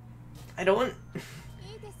 I don't...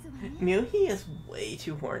 Miui is way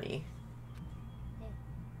too horny.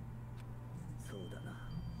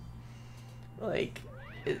 Like,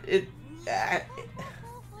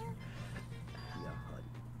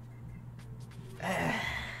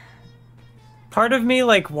 Part of me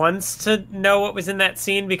like wants to know what was in that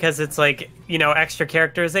scene because it's like, you know, extra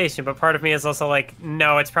characterization, but part of me is also like,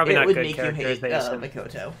 no, it's probably not good characterization. It would make you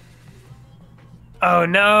hate Makoto. Oh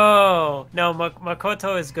no,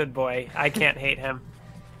 Makoto is good boy. I can't hate him.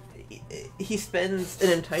 He spends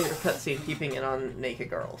an entire cutscene keeping it on naked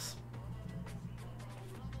girls.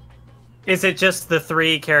 Is it just the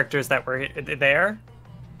three characters that were there?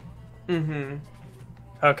 Mm-hmm.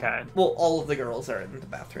 Okay. Well, all of the girls are in the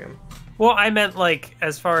bathroom. Well, I meant like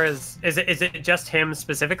as far as is it just him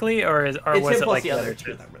specifically, or was it like the other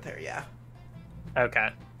two that were there? Yeah. Okay.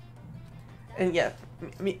 And yeah,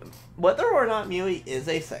 whether or not Miui is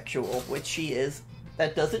asexual, which she is,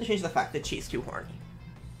 that doesn't change the fact that she's too horny.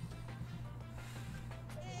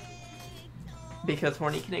 Because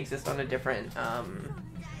horny can exist on a different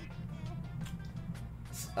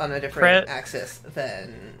axis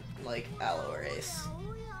than like Aloe or Ace.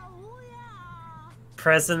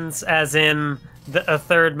 Presence, as in a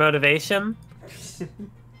third motivation.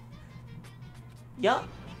 Yeah.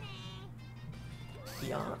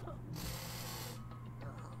 Yeah.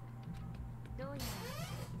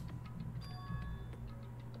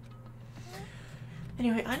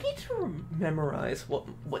 Anyway, I need to memorize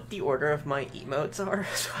what the order of my emotes are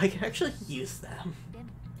so I can actually use them.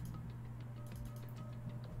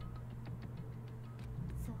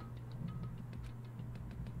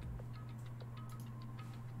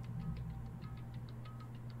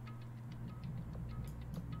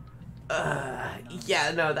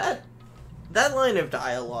 Yeah, no, that line of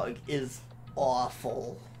dialogue is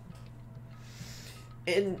awful.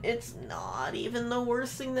 And it's not even the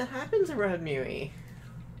worst thing that happens around Miui.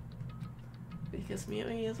 Because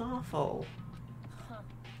Miui is awful.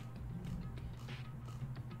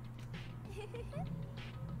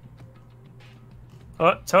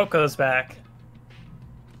 Oh, Toko's back.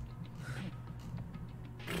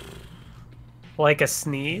 Like a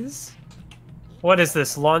sneeze? What is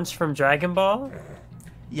this, launch from Dragon Ball?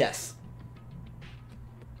 Yes.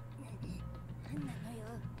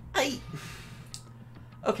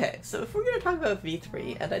 Okay, so if we're going to talk about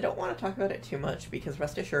V3, and I don't want to talk about it too much, because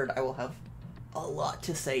rest assured I will have a lot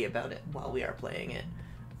to say about it while we are playing it.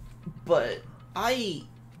 But I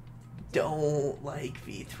don't like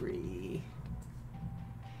V3.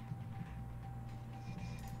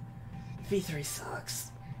 V3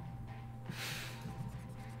 sucks.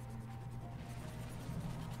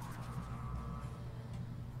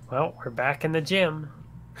 Well, we're back in the gym.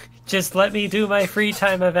 Just let me do my free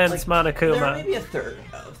time events, Like, Monokuma. there are maybe a third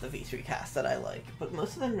of the V3 cast that I like, but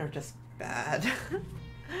most of them are just bad.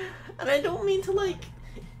 And I don't mean to, like...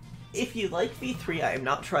 If you like V3, I am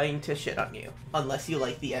not trying to shit on you, unless you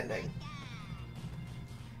like the ending.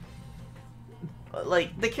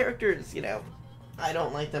 Like, the characters, you know, I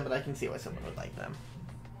don't like them, but I can see why someone would like them.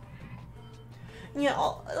 Yeah,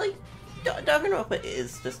 like, Danganronpa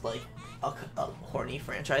is just, like, a horny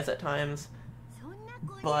franchise at times.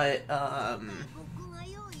 But,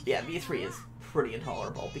 yeah, V3 is pretty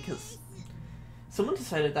intolerable because someone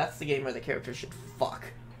decided that's the game where the characters should fuck.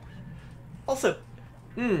 Also,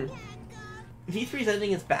 V3's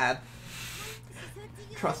ending is bad.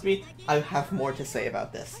 Trust me, I have more to say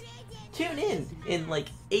about this. Tune in like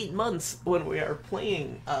 8 months when we are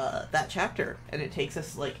playing that chapter, and it takes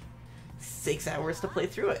us like 6 hours to play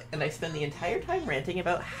through it, and I spend the entire time ranting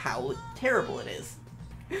about how terrible it is.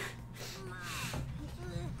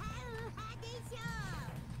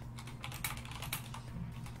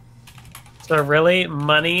 So really,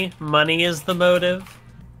 money is the motive?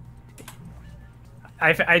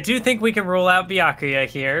 I do think we can rule out Byakuya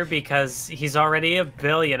here, because he's already a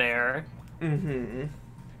billionaire. Mm-hmm.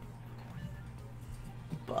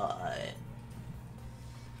 But...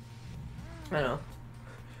 I don't know.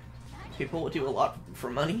 People will do a lot for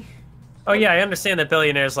money. Oh yeah, I understand that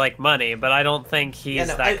billionaires like money, but I don't think he's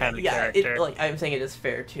that kind of character. Like, I'm saying it is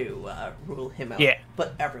fair to rule him out. Yeah.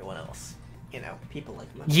 But everyone else, you know, people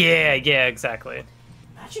like money. Yeah, exactly.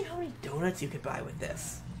 Imagine how many donuts you could buy with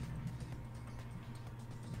this.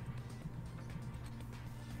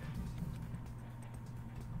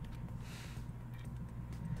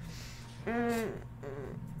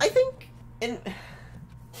 I think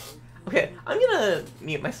okay, I'm gonna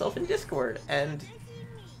mute myself in Discord and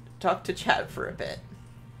talk to chat for a bit.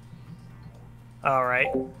 Alright.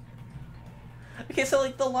 Okay, so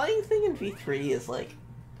like the lying thing in V3 is like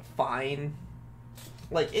fine.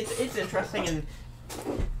 Like it's interesting, and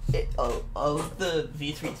of the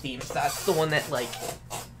V3 themes, that's the one that like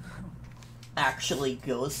actually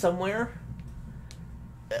goes somewhere.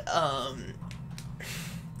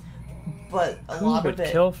 But a lot of it... Who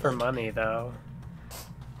would kill for money, though?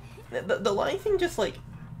 The lying thing just, like,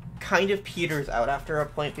 kind of peters out after a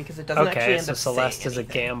point because it doesn't actually end up saying anything. Celeste is a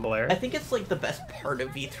gambler. I think it's, like, the best part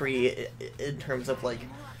of V3 in terms of, like,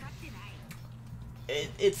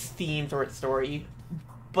 its themes or its story,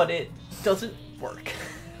 but it doesn't work.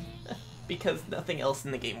 Because nothing else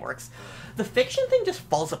in the game works. The fiction thing just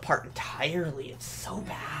falls apart entirely. It's so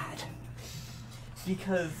bad.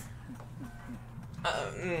 Because...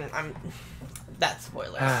 that's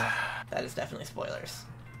spoilers. That is definitely spoilers.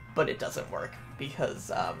 But it doesn't work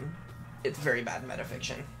because it's very bad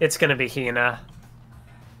metafiction. It's gonna be Hina.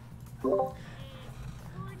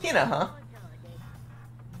 Hina, huh?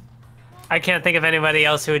 I can't think of anybody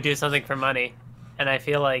else who would do something for money. And I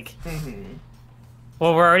feel like...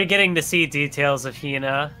 Well, we're already getting to see details of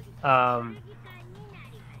Hina. But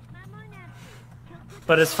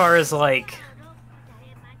as far as, like...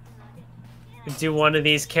 Do one of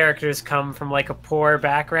these characters come from, like, a poor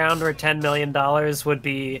background where $10 million would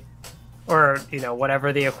be... Or, you know,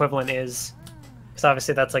 whatever the equivalent is. Because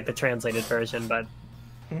obviously that's, like, the translated version, but...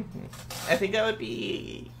 I think that would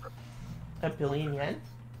be... $1 billion yen?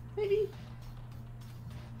 Maybe?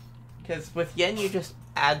 Because with yen you just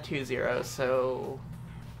add 2 zeros, so...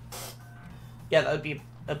 Yeah, that would be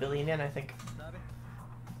 $1 billion yen, I think.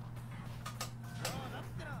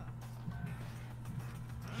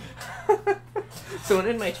 Someone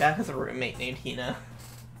in my chat has a roommate named Hina.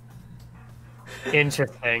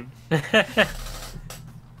 Interesting.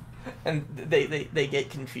 And they get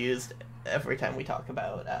confused every time we talk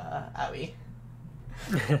about Aoi.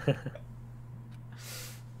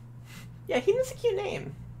 Yeah, Hina's a cute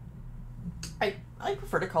name. I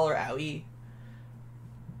prefer to call her Aoi.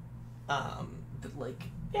 But like,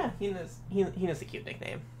 yeah, Hina's a cute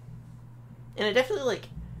nickname. And I definitely like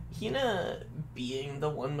Hina being the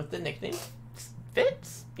one with the nickname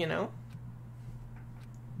fits, you know?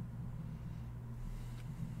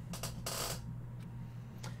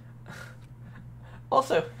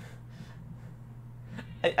 Also,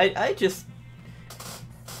 I just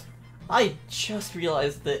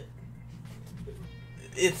realized that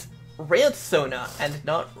it's Rantsona and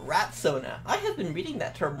not Ratsona. I have been reading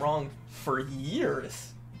that term wrong for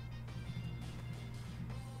years.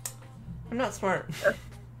 I'm not smart.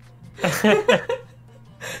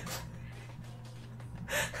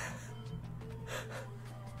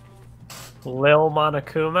 Lil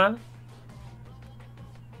Monokuma?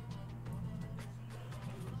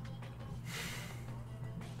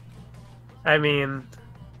 I mean,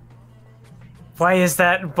 why is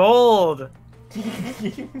that bold?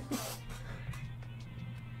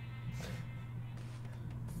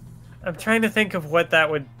 I'm trying to think of what that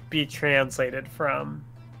would be translated from.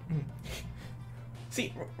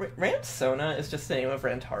 See, Rantsona is just the name of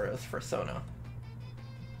Rantaros for Sona.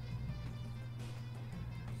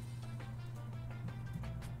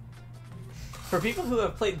 For people who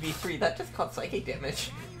have played V3, that just caught psychic damage.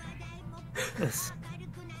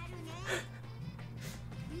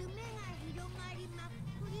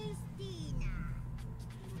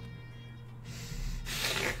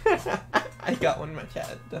 I got one in my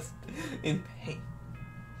chat, just in pain.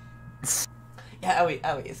 Yeah,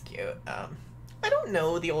 Aoi is cute. I don't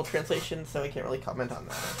know the old translation, so I can't really comment on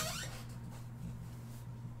that.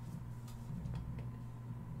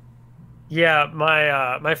 Yeah,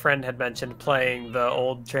 my friend had mentioned playing the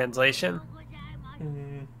old translation.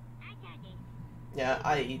 Mm. Yeah,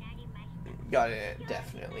 I got it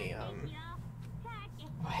definitely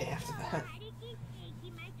way after that.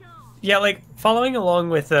 Yeah, like, following along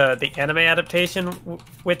with the anime adaptation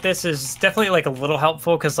with this is definitely, like, a little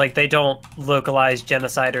helpful, because, like, they don't localize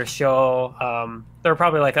genocide or show. There are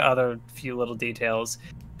probably, like, other few little details.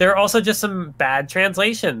 There are also just some bad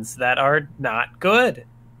translations that are not good.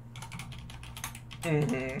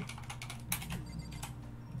 Mm-hmm.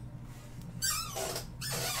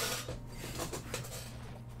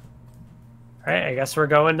 Alright, I guess we're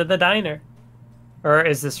going to the diner. Or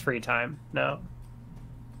is this free time? No.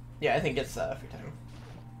 Yeah, I think it's free time.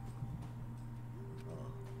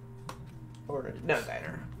 Or, no,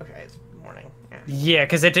 diner. Okay, it's morning. Yeah,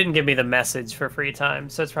 because it didn't give me the message for free time,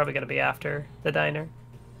 so it's probably going to be after the diner.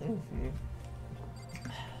 Mm-hmm.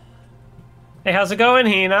 Hey, how's it going,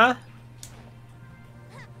 Hina?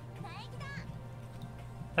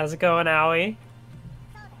 How's it going, Aoi?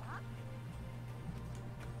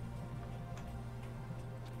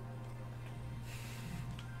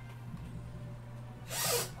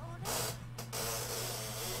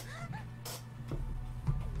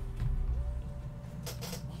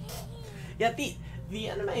 Yeah, the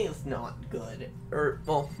anime is not good. Or,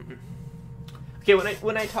 well, okay,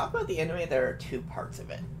 when I talk about the anime, there are two parts of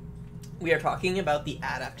it. We are talking about the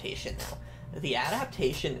adaptation now. The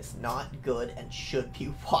adaptation is not good and should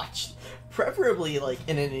be watched, preferably like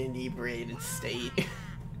in an inebriated state.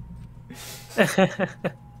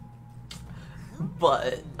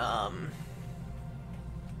 But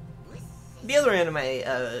the other anime,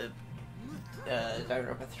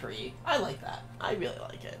 Danganronpa 3, I like that. I really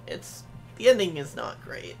like it. The ending is not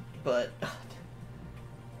great, but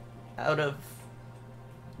out of,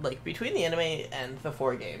 like, between the anime and the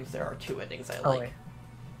 4 games, there are 2 endings I like. Wait.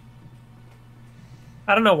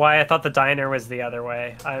 I don't know why I thought the diner was the other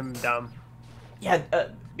way. I'm dumb. Yeah,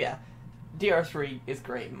 yeah. DR3 is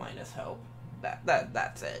great minus Hope.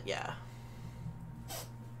 That's it, yeah.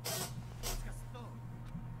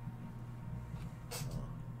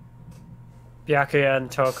 Byakuya and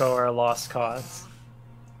Toko are a lost cause.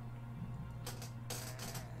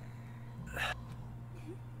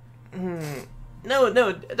 No,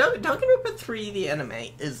 Danganronpa 3, the anime,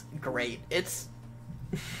 is great. It's...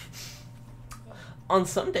 On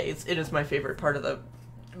some days, it is my favorite part of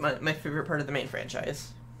my favorite part of the main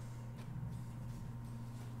franchise.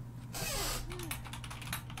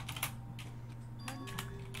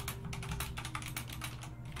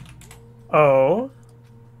 Oh?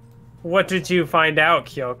 What did you find out,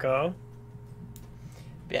 Kyoko?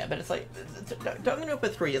 Yeah, but it's like...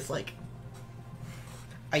 Danganronpa 3 is like...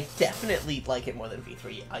 I definitely like it more than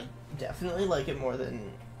V3. I definitely like it more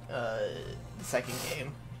than the second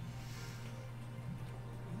game.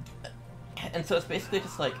 And so it's basically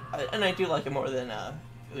just like... And I do like it more than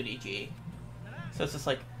UDG. So it's just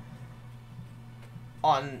like...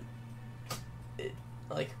 On...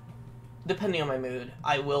 Like... Depending on my mood,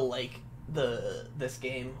 I will like this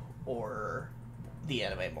game or the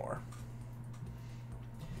anime more.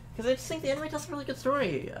 Because I just think the anime does a really good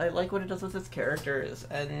story. I like what it does with its characters,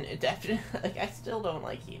 and it definitely... Like, I still don't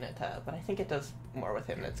like Hinata, but I think it does more with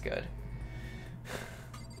him that's good.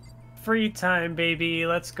 Free time, baby.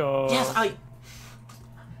 Let's go. Yes,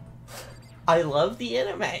 I love the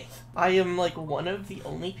anime. I am, like, one of the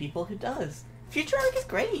only people who does. Future Arc is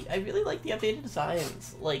great. I really like the updated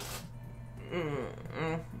designs. Like...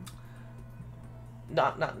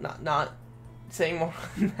 not saying more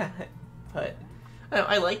on that, but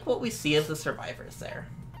I like what we see of the survivors there.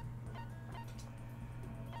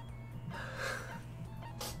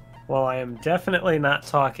 Well, I am definitely not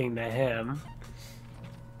talking to him.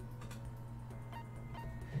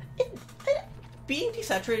 Being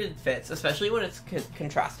desaturated fits, especially when it's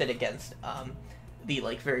contrasted against the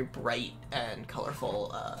like very bright and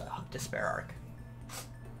colorful Despair arc.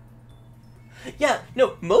 Yeah,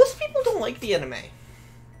 no, most people don't like the anime.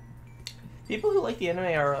 People who like the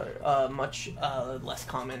anime are much less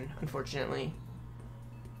common, unfortunately.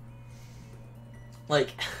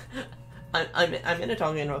 Like, I'm in a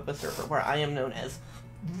Danganronpa server where I am known as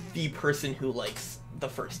the person who likes the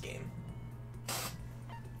first game.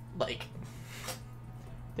 Like,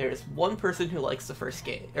 there's one person who likes the first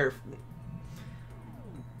game, or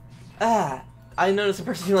I'm known as the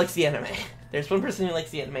person who likes the anime. There's one person who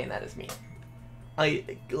likes the anime, and that is me. I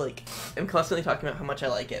like am constantly talking about how much I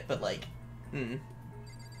like it, but like,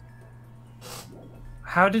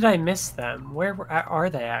 How did I miss them? Where are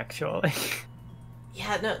they actually?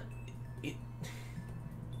 Yeah, no.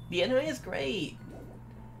 The anime is great.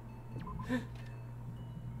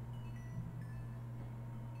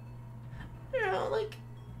 You know, like...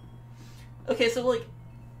 Okay, so, like...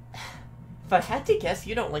 If I had to guess,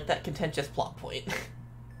 you don't like that contentious plot point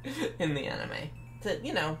in the anime. That,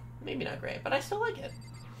 you know, maybe not great, but I still like it.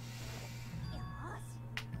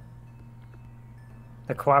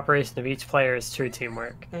 The cooperation of each player is true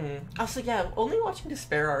teamwork. Also, yeah, only watching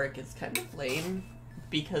Despair Arc is kind of lame,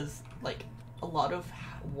 because, like, a lot of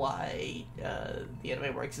why the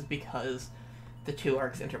anime works is because the two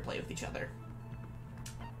arcs interplay with each other.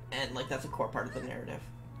 And, like, that's a core part of the narrative.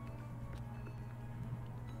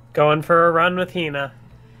 Going for a run with Hina.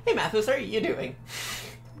 Hey, Mathwiz, how are you doing?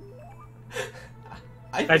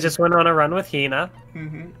 I just went on a run with Hina.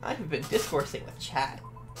 I have been discoursing with chat.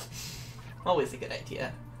 Always a good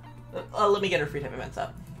idea. Let me get her free time events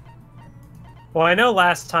up. Well, I know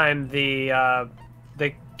last time the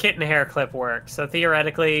kitten hair clip worked, so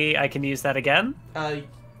theoretically I can use that again?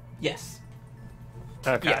 Yes.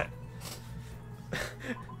 Okay. Yeah.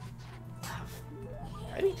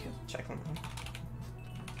 I need to check on them.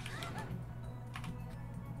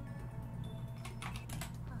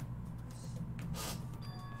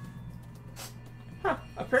 Huh.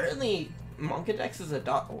 Apparently, Mangadex is a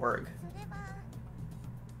 .org.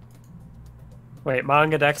 Wait,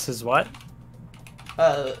 Mangadex is what?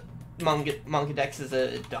 Mangadex is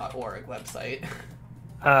a .org website.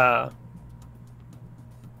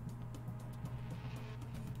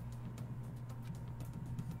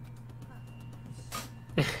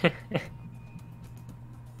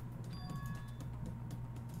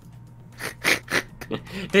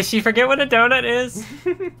 Did she forget what a donut is?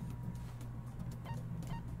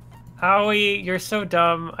 Howie, you're so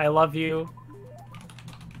dumb. I love you.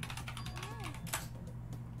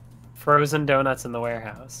 Frozen donuts in the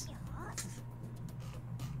warehouse.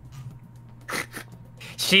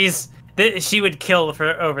 She would kill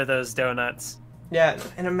over those donuts. Yeah,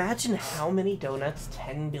 and imagine how many donuts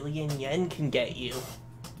 10 billion yen can get you.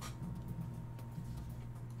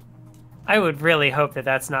 I would really hope that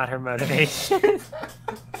that's not her motivation.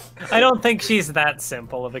 I don't think she's that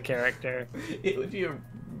simple of a character. It would be a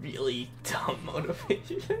really dumb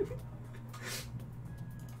motivation.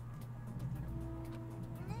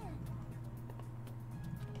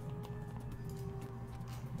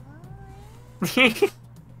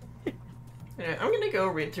 I'm gonna go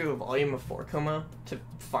read through a volume of 4 Coma to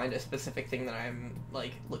find a specific thing that I'm,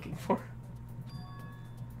 like, looking for.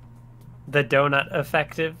 The donut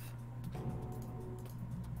effective.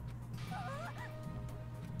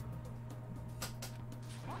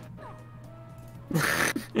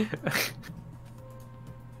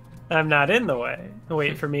 I'm not in the way.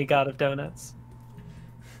 Wait for me, God of Donuts.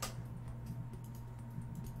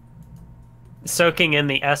 Soaking in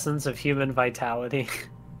the essence of human vitality.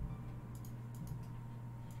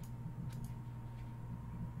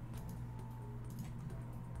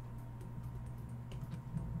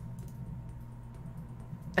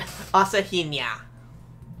 Asahinya.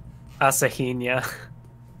 Asahinya.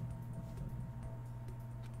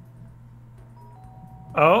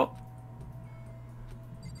 Oh.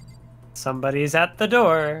 Somebody's at the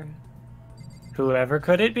door. Whoever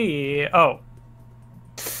could it be? Oh.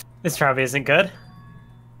 This probably isn't good.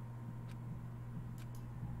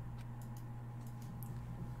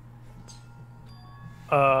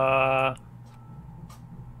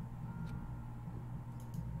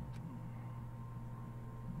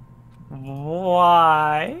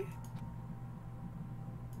 Why?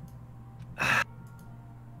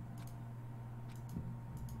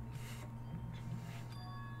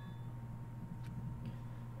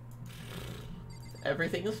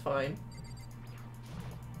 Everything is fine.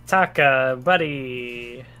 Taka,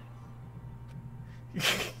 buddy.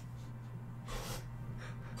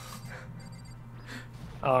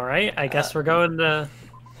 Alright, I guess we're going to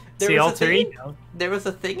see Alter Ego. There was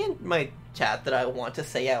a thing in my chat that I want to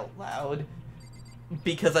say out loud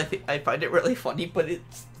because I find it really funny, but it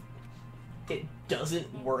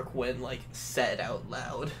doesn't work when, like, said out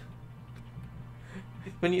loud.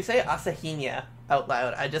 When you say Asahinya out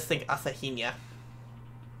loud, I just think Asahinya.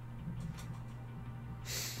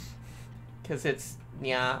 Because it's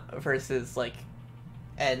nya versus, like,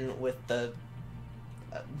 N with the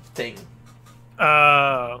thing.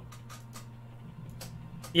 Oh.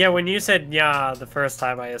 Yeah, when you said nya the first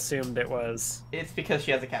time, I assumed it was... It's because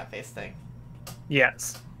she has a cat face thing.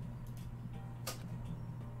 Yes.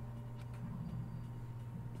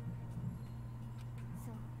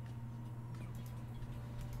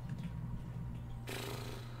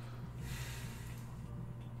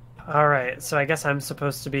 Alright, so I guess I'm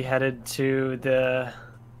supposed to be headed to the...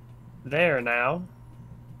 there now.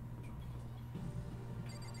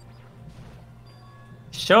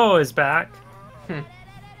 Sho is back.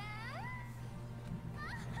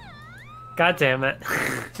 God damn it.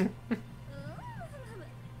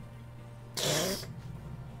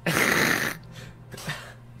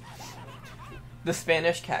 The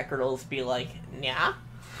Spanish cat girls be like, nya?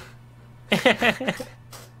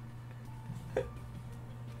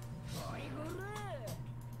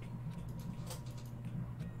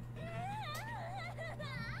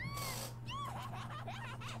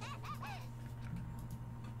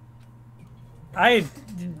 I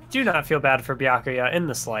do not feel bad for Byakuya in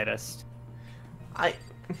the slightest.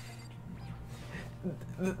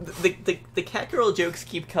 The cat girl jokes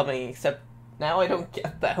keep coming, except now I don't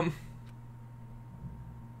get them.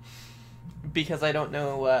 Because I don't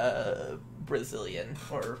know Brazilian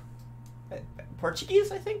or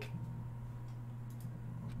Portuguese, I think.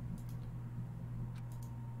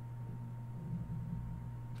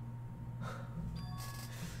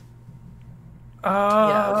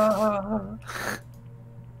 Yeah.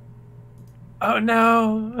 Oh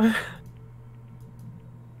no.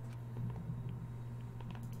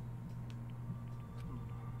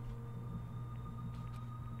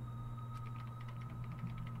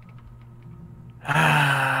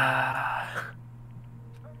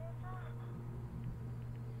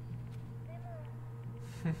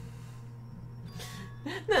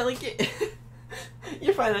 No, like,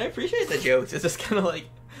 you're fine. I appreciate the jokes. It's just kind of like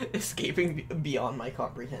escaping beyond my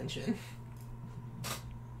comprehension.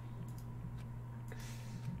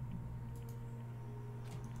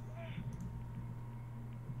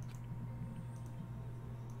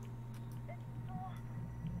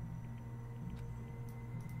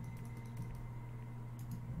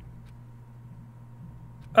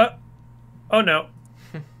 Oh no.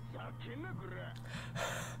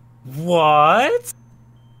 What?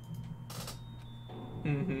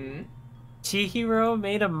 Mm-hmm. Chihiro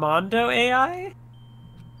made a Mondo AI?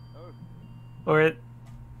 Or...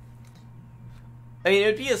 I mean, it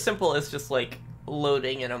would be as simple as just, like,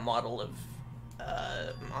 loading in a model of,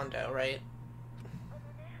 Mondo, right?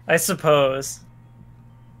 I suppose.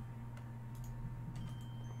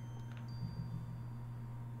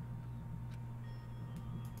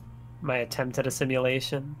 My attempt at a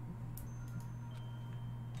simulation.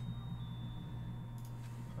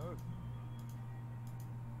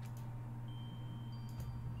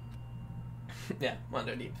 Yeah,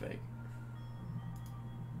 Mondo deepfake.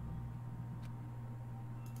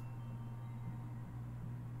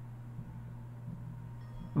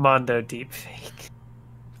 Mondo deepfake.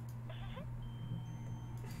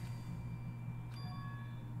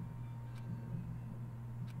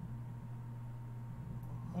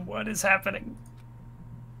 What is happening?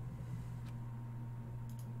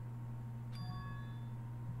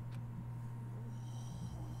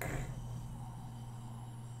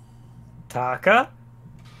 Taka?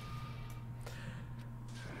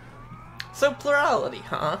 So plurality,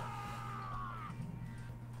 huh?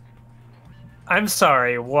 I'm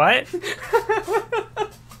sorry, what?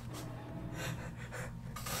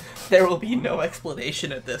 There will be no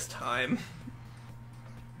explanation at this time.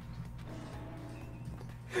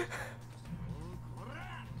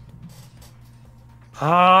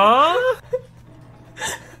 Huh?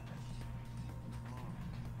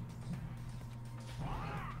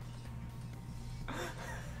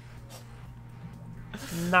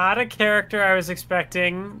 Not a character I was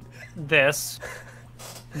expecting this,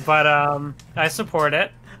 but I support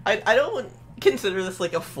it. I don't consider this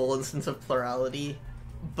like a full instance of plurality,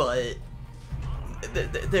 but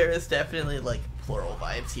there is definitely like plural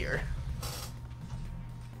vibes here.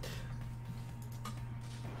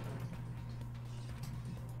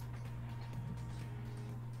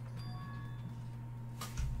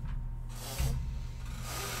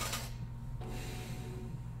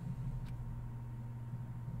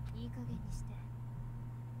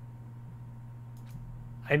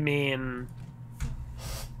 I mean,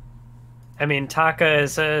 Taka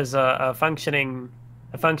is a functioning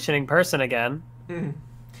person again. Mm.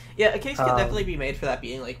 Yeah, a case could definitely be made for that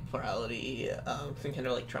being like plurality, some kind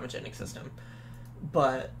of like traumagenic system.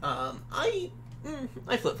 But I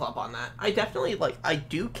flip flop on that. I definitely I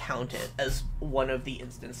do count it as one of the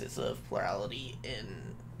instances of plurality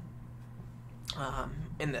in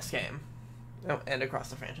this game, and across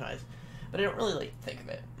the franchise. But I don't really think of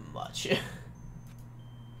it much.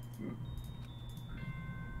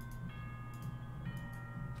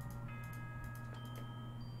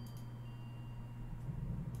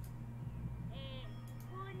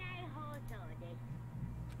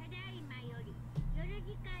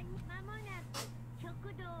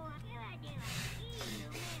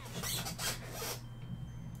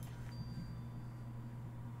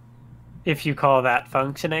 If you call that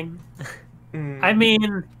functioning. Mm. I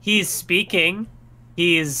mean, he's speaking,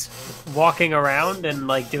 he's walking around and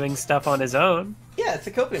doing stuff on his own. Yeah, it's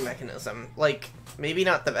a coping mechanism. Maybe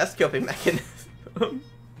not the best coping mechanism.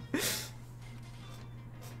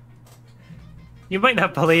 You might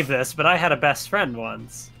not believe this, but I had a best friend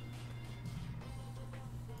once.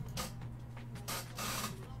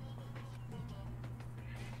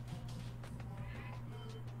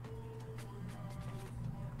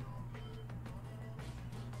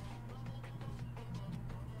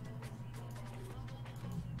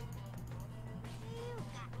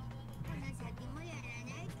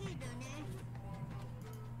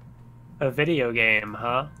 A video game,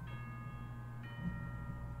 huh?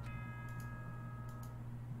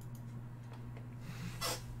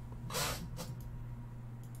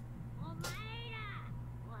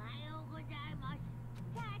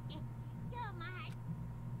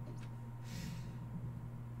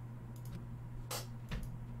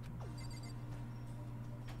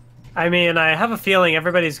 I mean, I have a feeling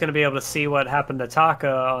everybody's going to be able to see what happened to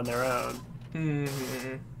Taka on their own.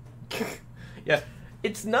 Yeah.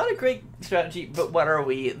 It's not a great strategy, but what are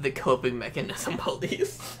we? The coping mechanism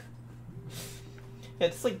police.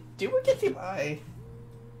 It's do what gets you by.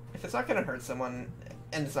 If it's not gonna hurt someone,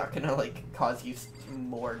 and it's not gonna, cause you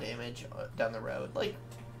more damage down the road,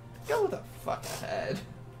 go the fuck ahead.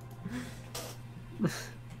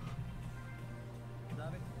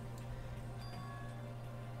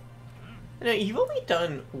 Now, you've only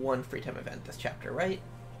done one free time event this chapter, right?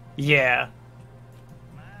 Yeah.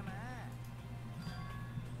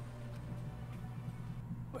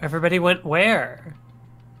 Everybody went where?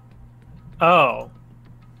 Oh.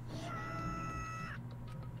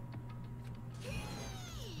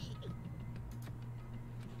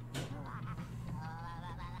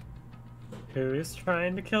 Who's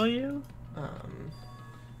trying to kill you?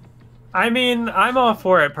 I mean, I'm all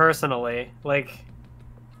for it personally.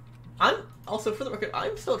 I'm also, for the record,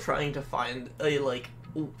 I'm still trying to find a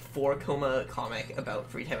 4-coma comic about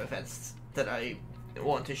free time events that I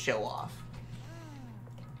want to show off.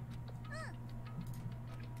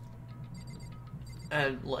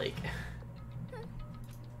 And,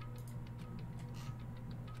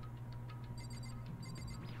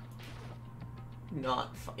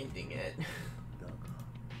 not finding it.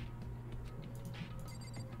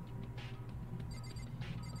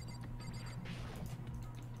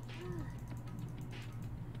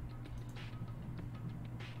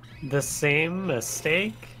 The same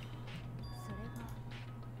mistake?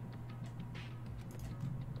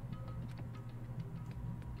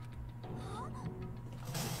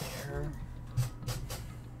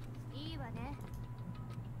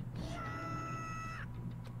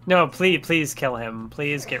 No, please kill him.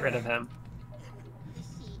 Please get rid of him.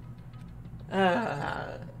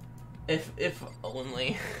 If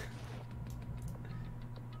only.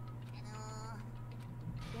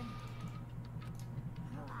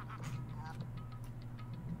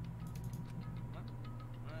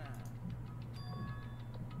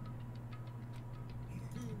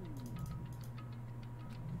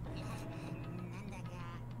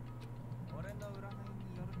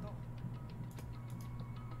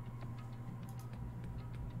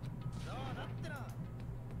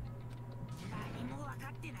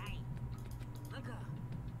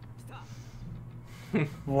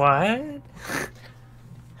 What?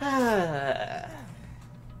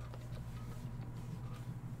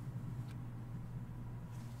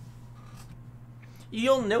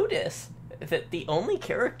 You'll notice that the only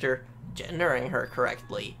character gendering her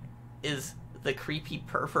correctly is the creepy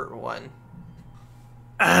pervert one.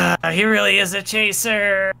 He really is a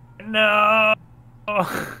chaser. No.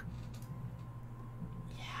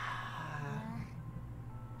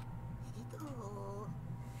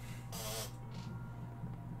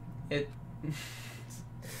 It...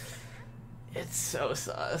 It's so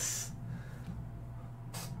sus.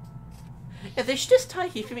 Yeah, they should just tie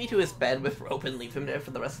Hifumi to his bed with rope and leave him there for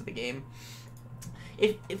the rest of the game.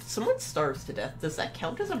 If someone starves to death, does that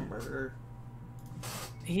count as a murder?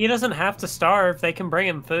 He doesn't have to starve. They can bring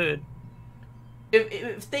him food.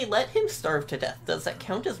 If they let him starve to death, does that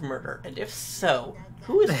count as murder? And if so,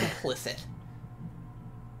 who is complicit?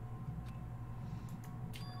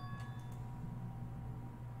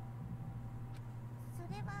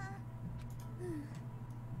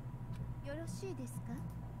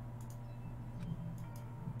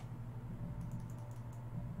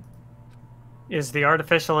 Is the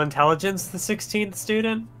artificial intelligence the 16th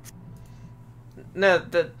student? No,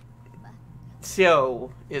 the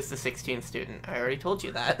Seo is the 16th student. I already told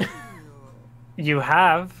you that. You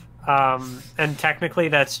have, and technically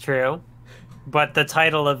that's true. But the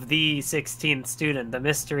title of the 16th student, the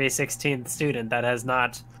mystery 16th student that has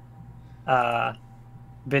not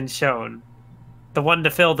been shown. The one to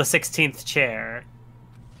fill the 16th chair.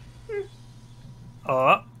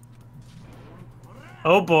 Oh.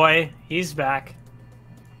 Oh boy, he's back.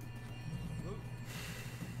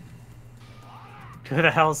 Who the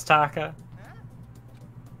hell's Taka?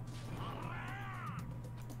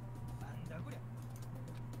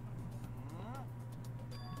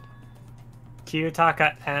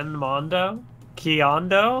 Kiyotaka and Mondo?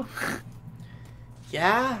 Kiondo?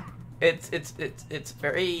 Yeah, it's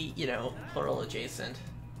very, you know, plural adjacent.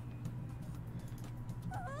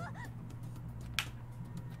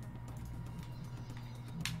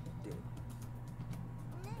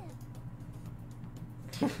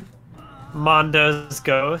 Mondo's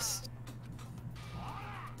ghost.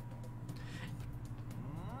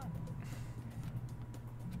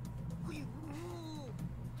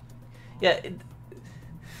 Yeah.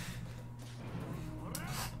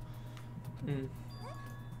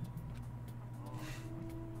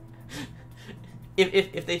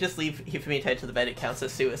 If they just leave Hifumi tied to the bed, it counts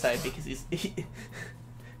as suicide because he's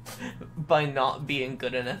by not being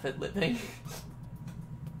good enough at living.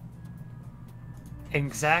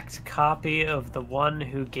 Exact copy of the one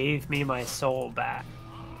who gave me my soul back.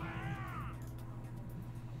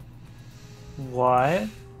 What?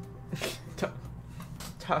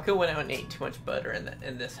 Taka went out and ate too much butter,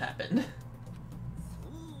 and this happened.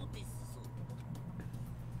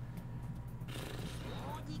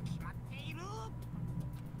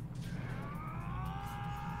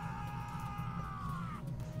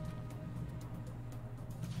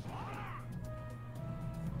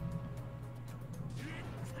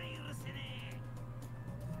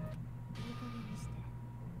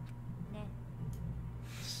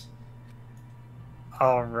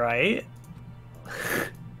 All right.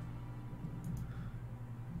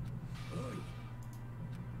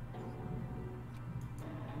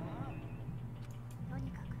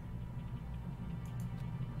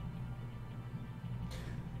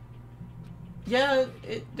 Yeah,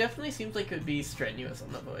 it definitely seems like it would be strenuous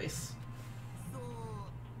on the voice.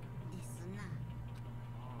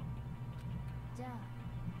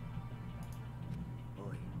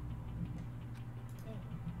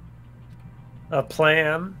 A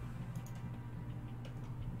plan.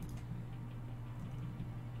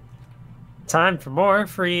 Time for more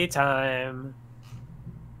free time.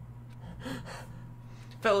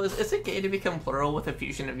 Fellas, is it gay to become plural with a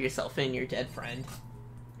fusion of yourself and your dead friend?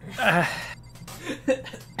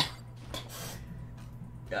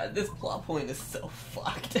 God, this plot point is so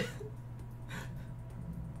fucked.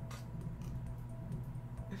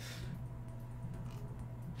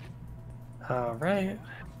 All right.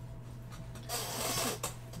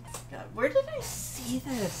 God, where did I see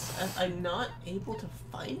this? I'm not able to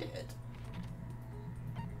find it.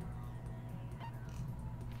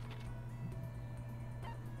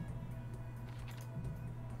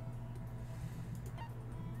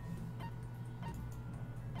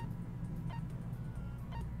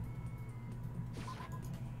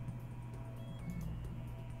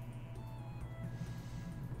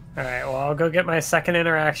 Alright, well, I'll go get my second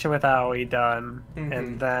interaction with Aoi done,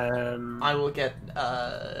 and then... I will get,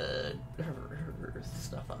 her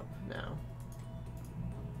stuff up now.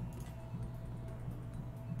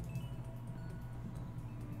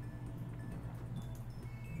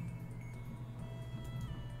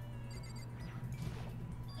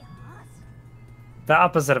 The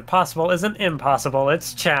opposite of possible isn't impossible,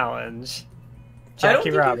 it's challenge. Jackie I don't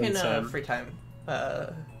think Robinson. you can, free time,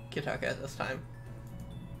 Kitaka at this time.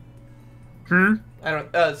 Hmm? I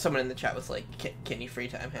don't. Someone in the chat was like, "Can you free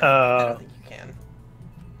time him?" I don't think you can,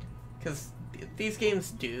 because these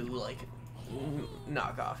games do like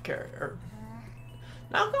knock off character.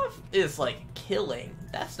 Knockoff is, like, killing.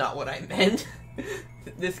 That's not what I meant.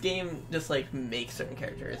 This game just, like, makes certain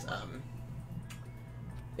characters,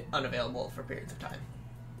 unavailable for periods of time.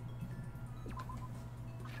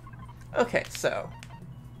 Okay, so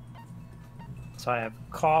I have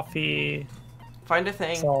coffee. Find a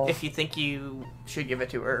thing. So, if you think you should give it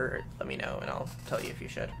to her, let me know, and I'll tell you if you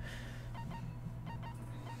should.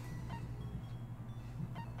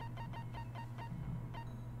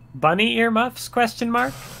 bunny earmuffs? Question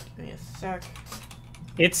mark. Give me a sec.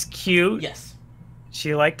 It's cute. Yes.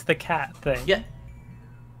 She liked the cat thing. Yeah.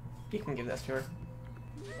 You can give this to her.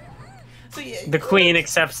 So yeah, The queen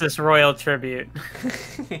accepts this royal tribute.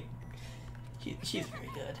 She's very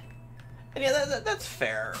good. And yeah, that's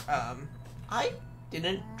fair. I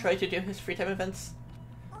didn't try to do his free time events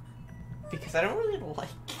because I don't really like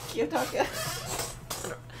Kiyotaka.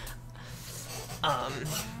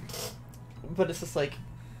 But it's just like,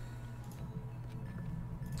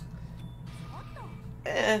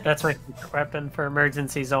 That's my secret weapon for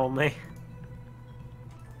emergencies only.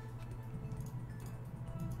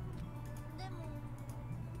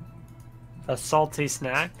 A salty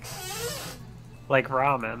snack? Like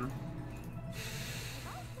ramen.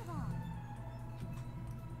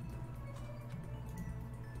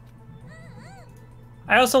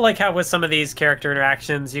 I also like how with some of these character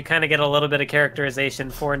interactions, you kind of get a little bit of characterization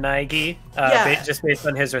for Naegi, just based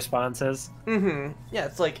on his responses. Mm-hmm. Yeah,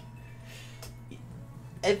 it's like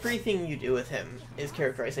everything you do with him is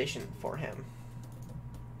characterization for him.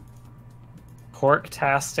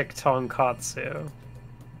 Pork-tastic tonkatsu.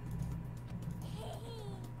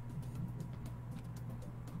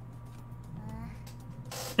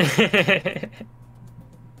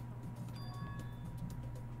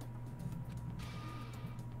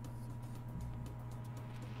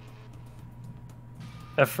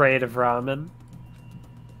 Afraid of ramen.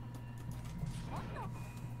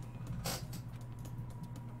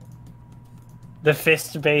 The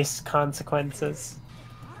fist-based consequences.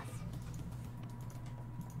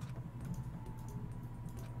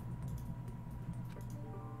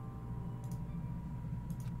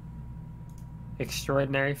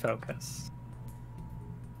 Extraordinary focus.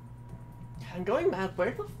 I'm going mad.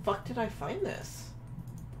 Where the fuck did I find this?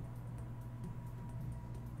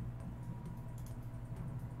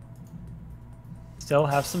 Still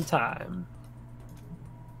have some time.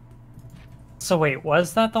 So wait,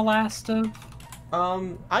 was that the last of?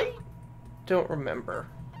 I don't remember.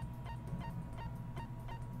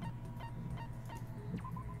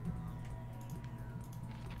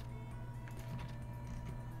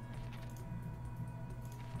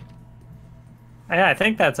 Yeah, I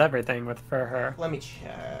think that's everything for her. Let me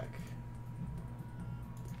check.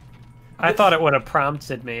 I thought it would have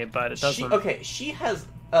prompted me, but it doesn't. Okay, she has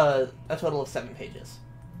a total of 7 pages.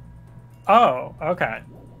 Oh, okay.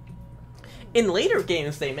 In later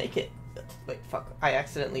games, they make it. Wait, fuck! I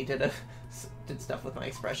accidentally did stuff with my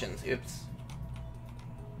expressions. Oops.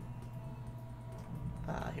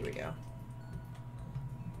 Here we go.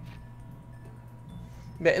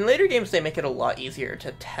 But in later games, they make it a lot easier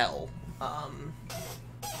to tell.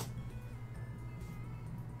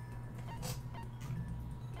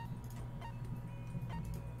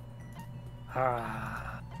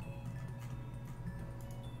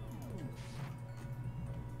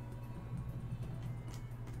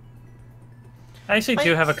 I actually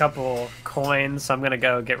do have a couple coins, so I'm gonna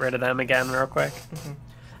go get rid of them again real quick.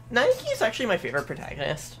 Mm-hmm. Naegi is actually my favorite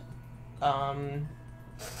protagonist.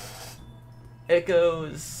 It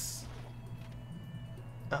goes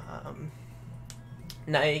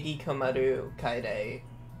Naegi, Komaru, Kaede,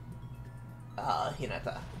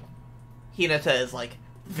 Hinata. Hinata is like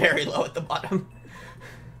very low at the bottom.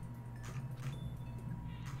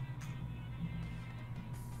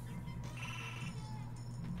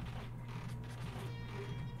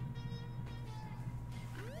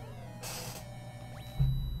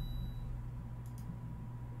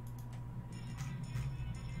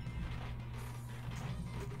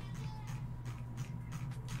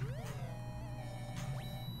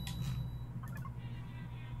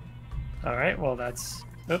 Alright, well that's...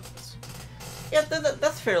 Oops. Yeah,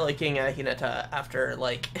 that's fair liking Hinata after,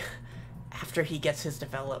 like, after he gets his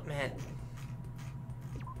development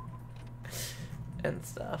and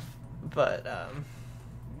stuff. But,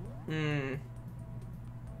 I'm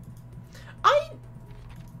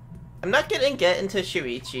not gonna get into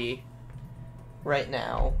Shuichi right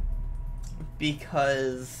now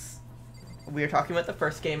because we were talking about the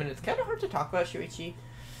first game and it's kind of hard to talk about Shuichi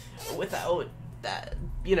without that,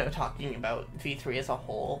 you know, talking about V3 as a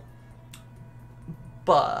whole.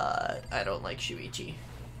 But I don't like Shuichi.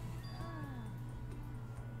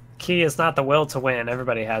 key is not the will to win.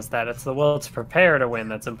 Everybody has that. It's the will to prepare to win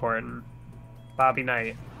that's important. Bobby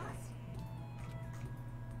Knight.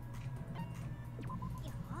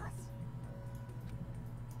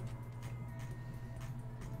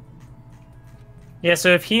 Yeah,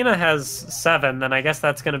 so if Hina has 7, then I guess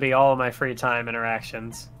that's going to be all of my free time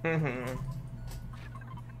interactions. Mm-hmm.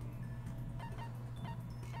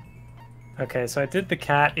 Okay, so I did the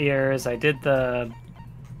cat ears, I did the...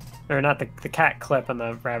 Or not the cat clip and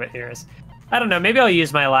the rabbit ears. I don't know, maybe I'll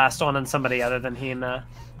use my last one on somebody other than Hina.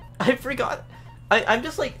 I forgot. I'm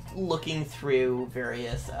just, like, looking through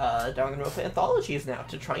various Danganronpa anthologies now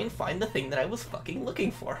to try and find the thing that I was fucking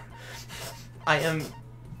looking for. I am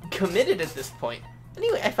committed at this point.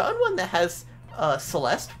 Anyway, I found one that has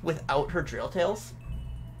Celeste without her drill tails.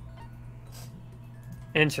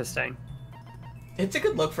 Interesting. It's a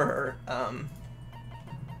good look for her.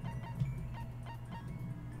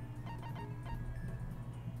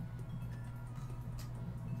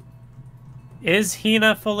 Is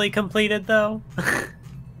Hina fully completed, though?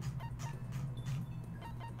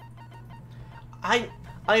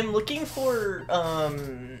 I'm looking for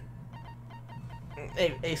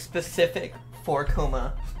a specific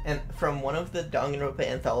 4-coma and from one of the Danganronpa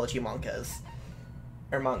anthology mangas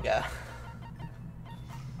or manga.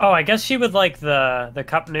 Oh, I guess she would like the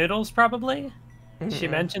cup noodles, probably? Mm-hmm. She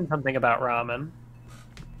mentioned something about ramen.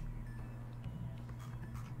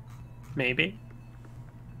 Maybe.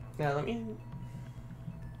 Now, let me...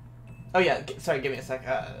 Oh, yeah, sorry, give me a sec.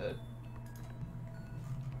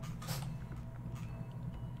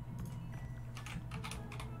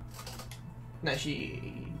 No,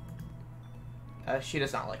 she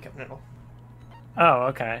does not like cup noodle. Oh,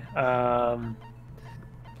 okay.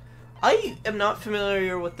 I am not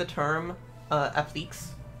familiar with the term appliques.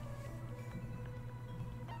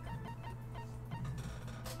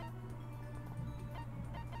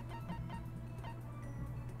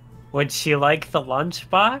 Would she like the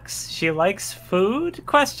lunchbox? She likes food?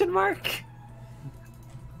 Question mark?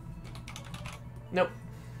 Nope.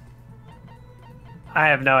 I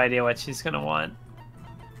have no idea what she's gonna want.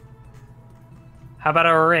 How about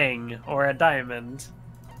a ring or a diamond?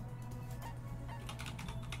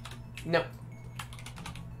 Nope.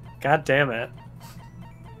 God damn it.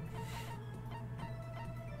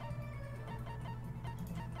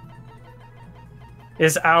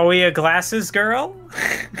 Is Aoi a glasses girl?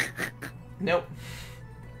 Nope.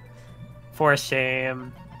 For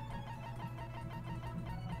shame.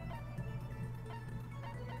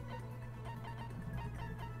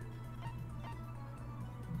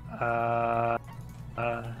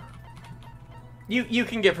 You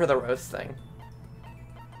can give her the roast thing.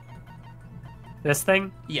 This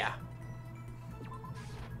thing? Yeah.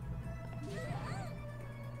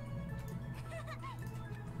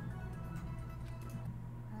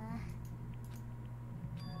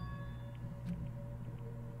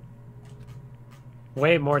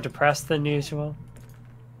 Way more depressed than usual.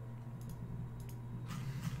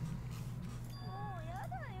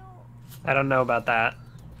 I don't know about that.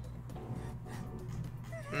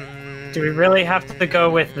 Do we really have to go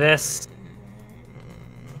with this?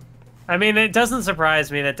 I mean, it doesn't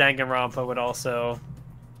surprise me that Danganronpa would also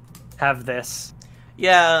have this.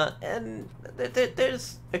 Yeah, and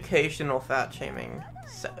there's occasional fat shaming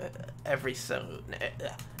every so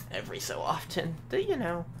often that, you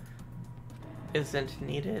know, isn't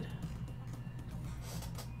needed.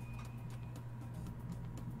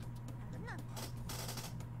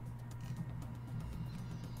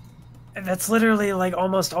 That's literally, like,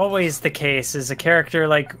 almost always the case, is a character,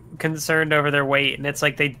 like, concerned over their weight, and it's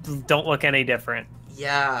like they don't look any different.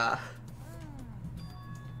 Yeah.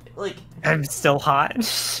 Like... I'm still hot.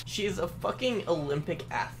 She's a fucking Olympic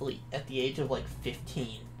athlete at the age of, like,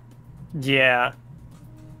 15. Yeah.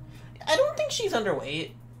 I don't think she's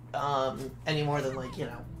underweight, any more than, like, you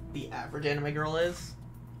know, the average anime girl is.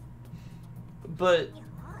 But...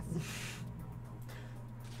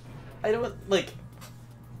 I don't, like...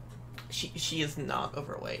 She is not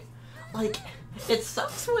overweight. Like, it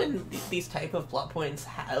sucks when these type of plot points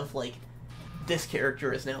have, like, this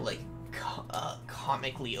character is now, like,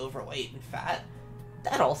 comically overweight and fat.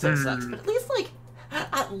 That also sucks, but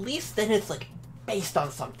at least then it's, like, based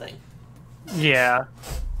on something. Yeah.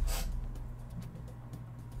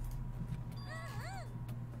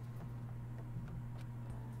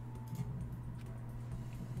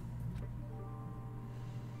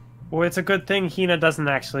 Well, it's a good thing Hina doesn't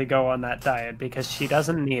actually go on that diet, because she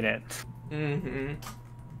doesn't need it. Mm-hmm.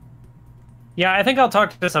 Yeah, I think I'll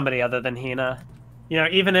talk to somebody other than Hina. You know,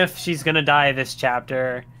 even if she's gonna die this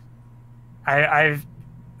chapter, I've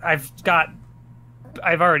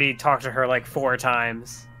already talked to her like 4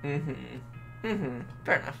 times, Fair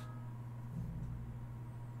enough.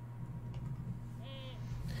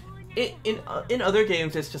 In other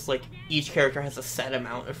games, it's just like each character has a set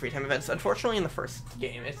amount of free time events. Unfortunately, in the first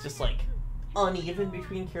game, it's just like uneven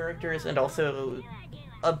between characters and also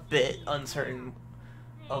a bit uncertain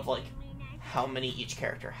of like how many each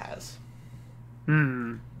character has.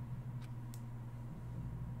 Well,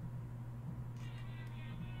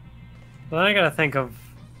 then I gotta think of,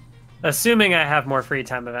 assuming I have more free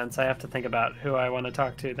time events, I have to think about who I want to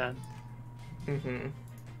talk to then.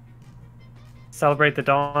 Celebrate the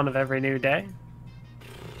dawn of every new day.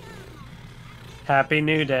 Happy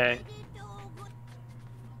New Day.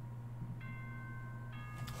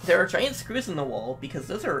 There are giant screws in the wall because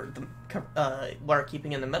those are what are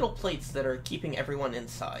keeping in the metal plates that are keeping everyone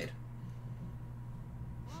inside.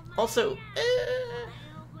 Also,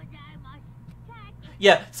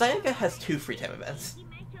 yeah, Sayaka has 2 free time events.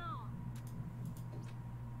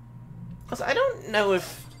 Also, I don't know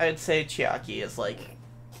if I'd say Chiaki is like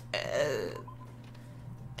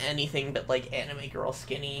anything but like anime girl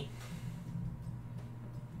skinny.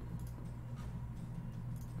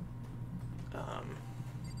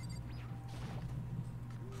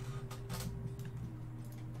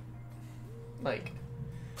 Like,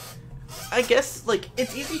 I guess, like,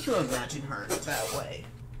 it's easy to imagine her that way,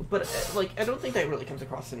 but, like, I don't think that really comes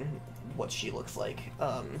across in what she looks like,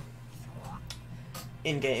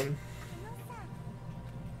 in-game.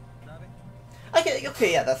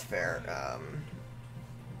 Okay, yeah, that's fair,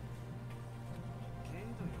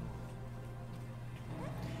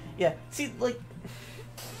 yeah, see, like,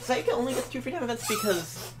 Sayaka only gets 2 free time events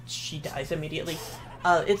because she dies immediately.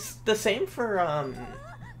 It's the same for,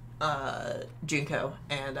 Junko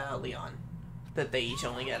and Leon, that they each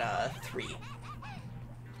only get 3.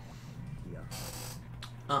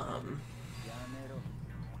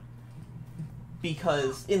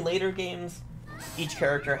 Because in later games, each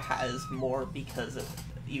character has more because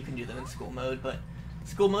you can do them in school mode, but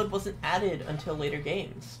school mode wasn't added until later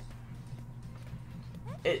games.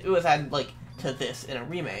 It was added like to this in a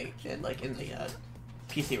remake and like in the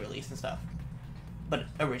PC release and stuff, but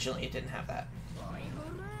originally it didn't have that.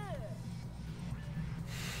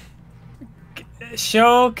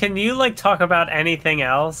 Sho, can you, like, talk about anything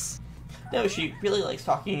else? No, she really likes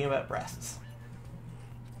talking about breasts.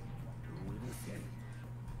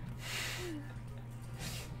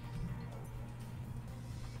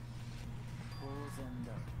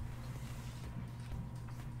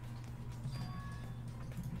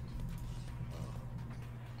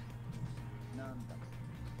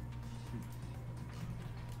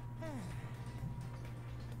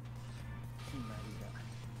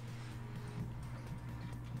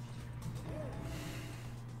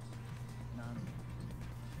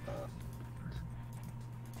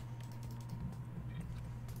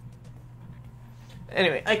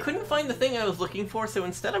 Anyway, I couldn't find the thing I was looking for, so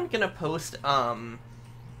instead I'm gonna post,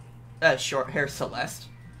 short hair Celeste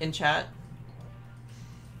in chat.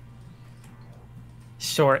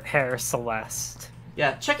 Short hair Celeste.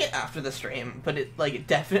 Yeah, check it after the stream, but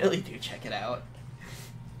definitely do check it out.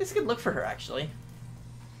 It's a good look for her, actually.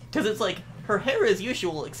 Because it's like, her hair is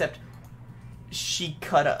usual, except she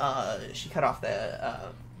cut off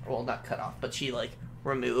the, well, not cut off, but she, like,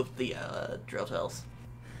 removed the, drill tails.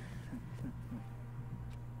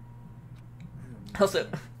 Also,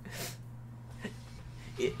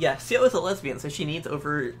 yeah, Seo is a lesbian, so she needs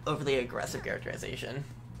overly aggressive characterization.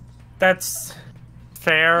 That's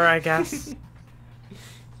fair, I guess.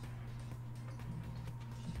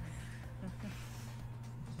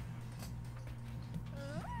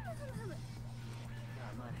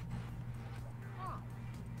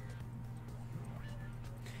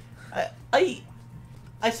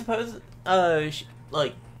 I suppose,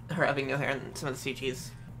 like, her having no hair in some of the CGs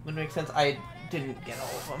would make sense. I didn't get all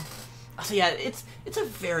of them. So yeah, it's a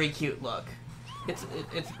very cute look. It's a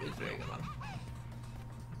very good one.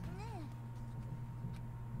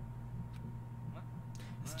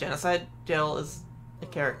 It's Genocide Jill is a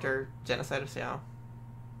character. Genocide of Xiao.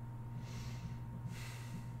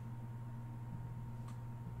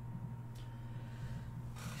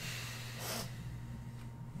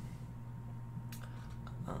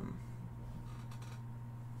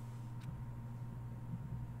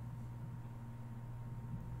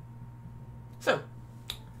 So,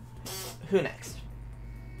 who next?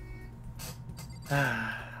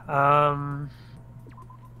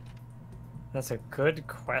 That's a good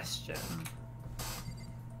question.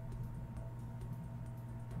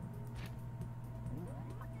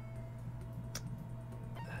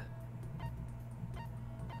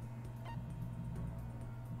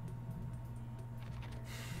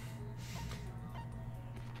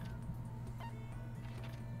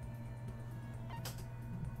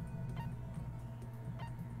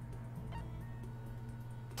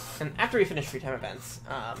 And after we finish free time events,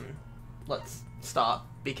 let's stop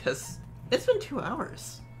because it's been 2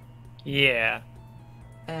 hours. Yeah.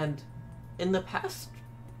 And in the past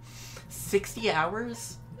 60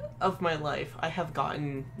 hours of my life, I have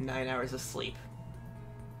gotten 9 hours of sleep.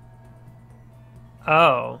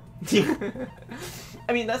 Oh.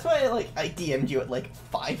 I mean, that's why I DM'd you at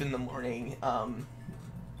 5 in the morning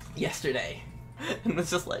yesterday. And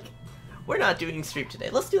was just like, we're not doing stream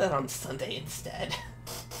today. Let's do that on Sunday instead.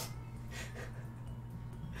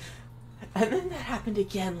 And then that happened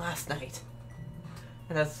again last night.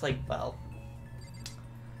 And that's well,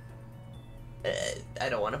 I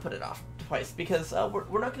don't want to put it off twice because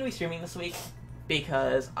we're not going to be streaming this week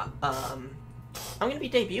because I'm going to be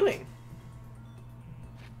debuting.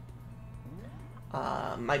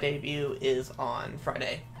 My debut is on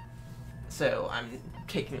Friday, so I'm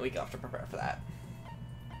taking a week off to prepare for that.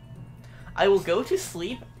 I will go to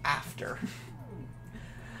sleep after.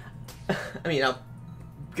 I mean, I'll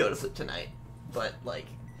go to sleep tonight, but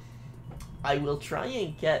I will try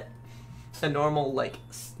and get a normal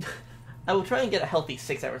I will try and get a healthy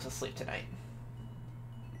 6 hours of sleep tonight.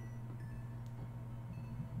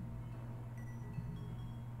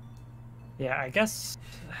 Yeah, I guess...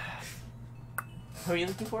 Who are you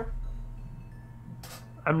looking for?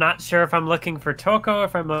 I'm not sure if I'm looking for Toko or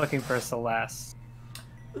if I'm looking for Celeste.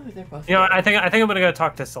 Ooh, they're both You know, good. I think I'm gonna go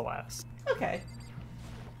talk to Celeste. Okay.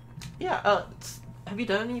 Yeah, have you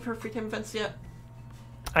done any of her free time events yet?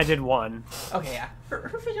 I did one. Okay, yeah. Her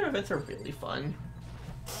free time events are really fun.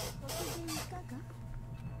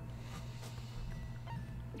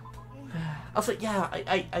 Also, yeah,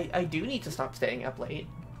 I do need to stop staying up late.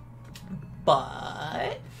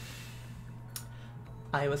 But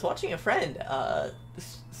I was watching a friend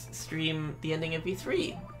stream the ending of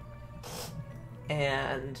V3.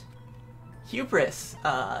 And Hubris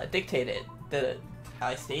dictated that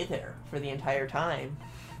I stay there for the entire time.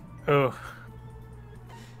 Oh.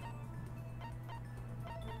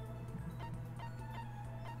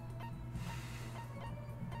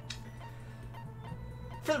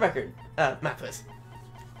 For the record, Mathwiz,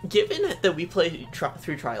 given that we play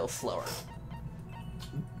through trials slower,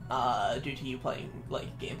 due to you playing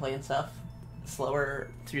gameplay and stuff, slower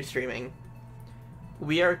through streaming,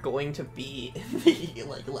 we are going to be in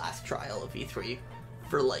the last trial of E3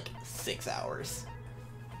 for 6 hours.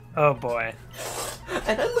 Oh boy.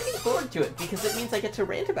 And I'm looking forward to it because it means I get to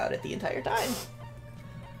rant about it the entire time.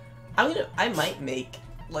 I might make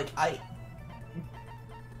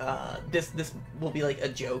this will be a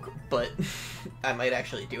joke, but I might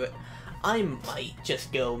actually do it. I might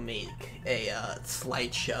just go make a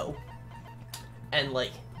slideshow and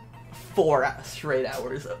 4 straight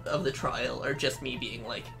hours of the trial are just me being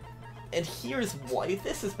and here's why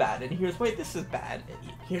this is bad, and here's why this is bad,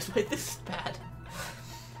 and here's why this is bad.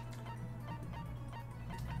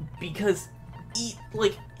 Because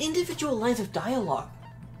individual lines of dialogue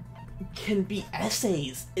can be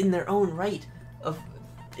essays in their own right of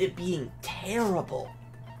it being terrible.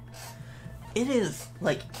 It is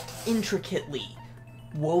intricately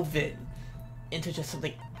woven into just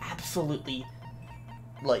something absolutely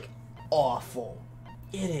awful.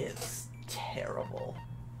 It is terrible.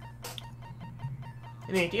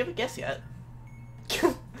 Anyway, do you have a guess yet?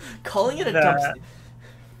 Calling it a dumpster.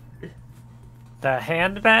 The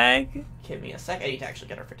handbag? Give me a sec. I need to actually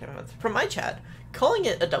get our for 10 minutes. From my chat, calling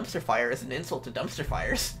it a dumpster fire is an insult to dumpster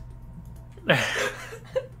fires.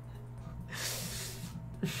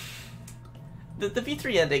 The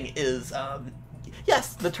V3 ending is,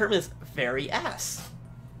 yes, the term is very ass.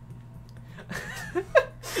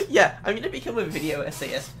 Yeah, I'm gonna become a video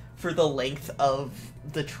essayist for the length of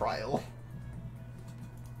the trial.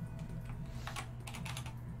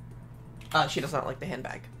 She does not like the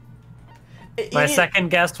handbag. My second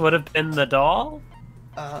guess would have been the doll?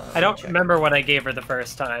 I don't remember what I gave her the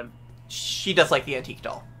first time. She does like the antique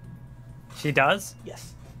doll. She does?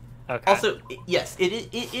 Yes. Okay. Also, yes,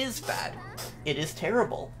 it is bad. It is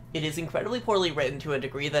terrible. It is incredibly poorly written to a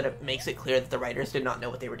degree that it makes it clear that the writers did not know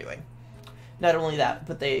what they were doing. Not only that,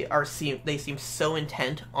 but they seem so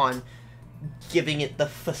intent on giving it the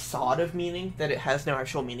facade of meaning that it has no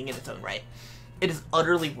actual meaning in its own right. It is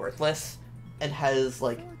utterly worthless and has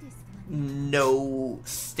no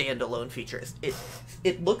standalone features.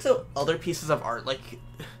 It looks at other pieces of art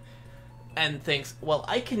and thinks, well,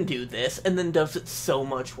 I can do this, and then does it so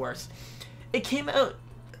much worse. It came out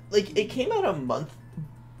a month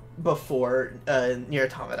before Nier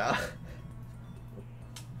Automata.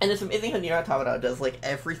 And it's amazing how Nier Automata does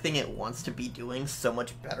everything it wants to be doing so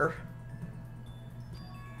much better.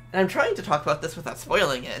 And I'm trying to talk about this without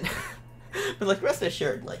spoiling it. But rest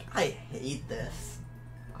assured, I hate this.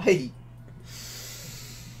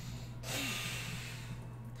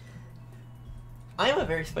 I am a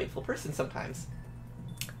very spiteful person sometimes,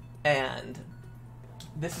 and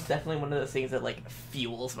this is definitely one of those things that like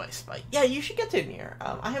fuels my spite. Yeah, you should get to Nier.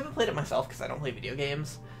 I haven't played it myself because I don't play video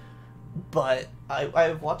games, but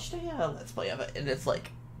I've watched a Let's Play of it, and it's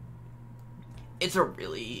like it's a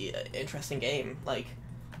really interesting game. Like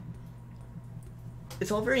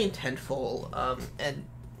it's all very intentful, and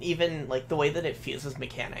even like the way that it fuses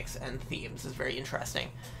mechanics and themes is very interesting,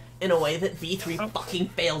 in a way that V3 fucking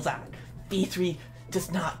fails at. V3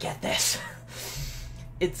 does not get this.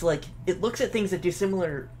 It's like it looks at things that do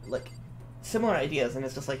similar ideas, and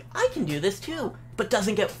it's just like, I can do this too, but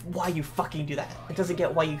doesn't get why you fucking do that. It doesn't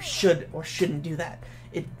get why you should or shouldn't do that.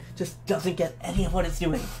 It just doesn't get any of what it's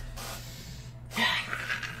doing.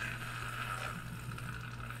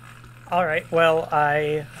 All right. Well,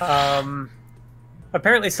 I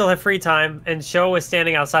apparently still have free time, and Sho is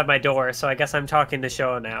standing outside my door, so I guess I'm talking to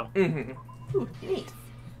Sho now. Mm-hmm. Ooh, neat.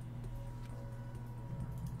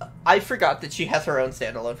 I forgot that she has her own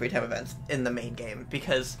standalone free time events in the main game,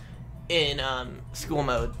 because in school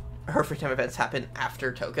mode, her free time events happen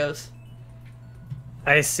after Toko's.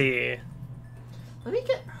 I see. Let me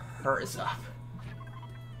get hers up.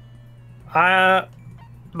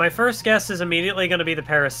 My first guess is immediately going to be the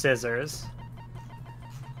pair of scissors.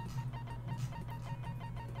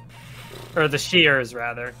 Or the shears,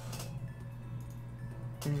 rather.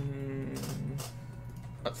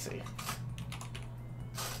 Let's see.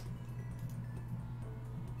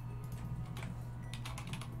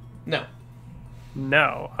 No.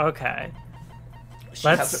 No, okay.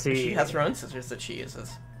 Let's see. She has her own scissors that she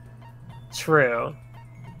uses. True.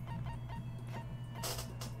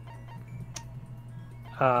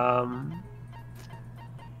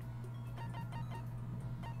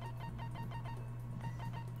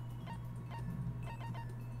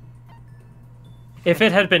 If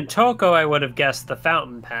it had been Toko, I would have guessed the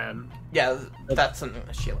fountain pen. Yeah, that's something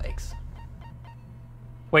that she likes.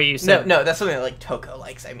 Wait, you said... No, that's something that, like, Toko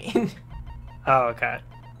likes, I mean. Oh, okay.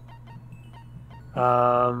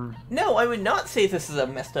 No, I would not say this is a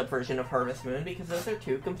messed up version of Harvest Moon, because those are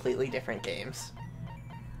two completely different games.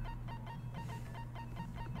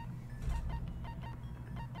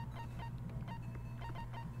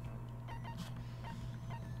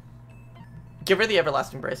 Give her the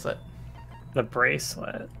Everlasting Bracelet. The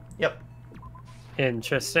bracelet. Yep.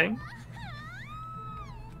 Interesting.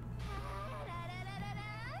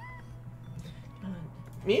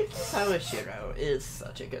 Miyu Sawashiro is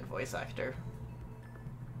such a good voice actor.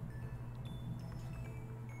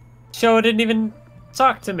 Sho didn't even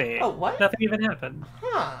talk to me. Oh, what? Nothing even happened.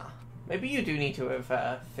 Huh. Maybe you do need to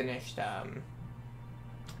have finished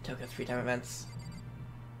Toko's free time events.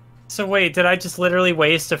 So wait, did I just literally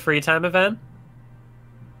waste a free time event?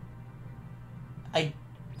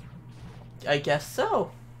 I guess so.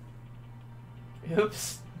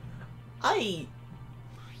 Oops. I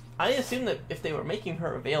assume that if they were making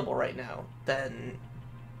her available right now, then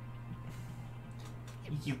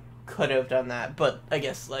you could have done that. But I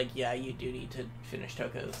guess, like, yeah, you do need to finish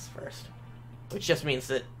Toko's first. Which just means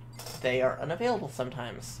that they are unavailable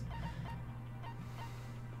sometimes.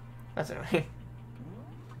 That's annoying.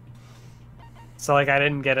 So, like, I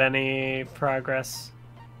didn't get any progress.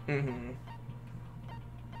 Mm-hmm.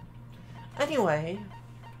 Anyway.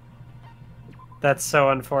 That's so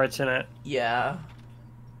unfortunate. Yeah.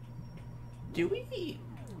 Do we...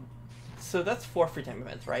 So that's 4 free time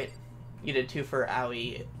events, right? You did 2 for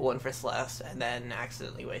Aoi, 1 for Celeste, and then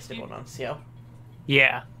accidentally wasted 1 on Sio.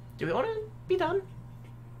 Yeah. Do we want to be done?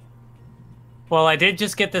 Well, I did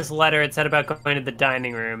just get this letter. It said about going to the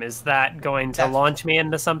dining room. Is that going to launch me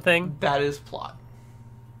into something? That is plot.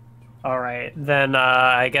 Alright, then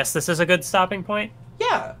I guess this is a good stopping point?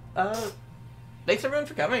 Yeah. Thanks everyone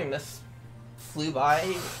for coming. This flew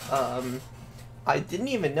by. I didn't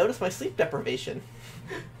even notice my sleep deprivation,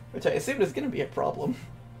 which I assumed is going to be a problem.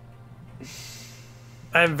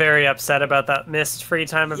 I'm very upset about that missed free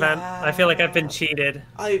time event. Yeah. I feel like I've been cheated.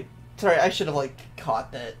 Sorry, I should have, like,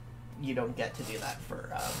 caught that you don't get to do that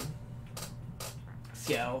for,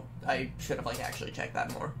 Sio. I should have, like, actually checked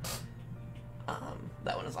that more.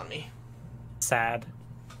 That one is on me. Sad.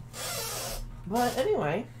 But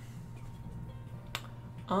anyway.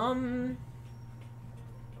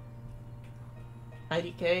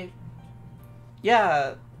 IDK.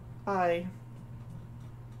 Yeah. Bye.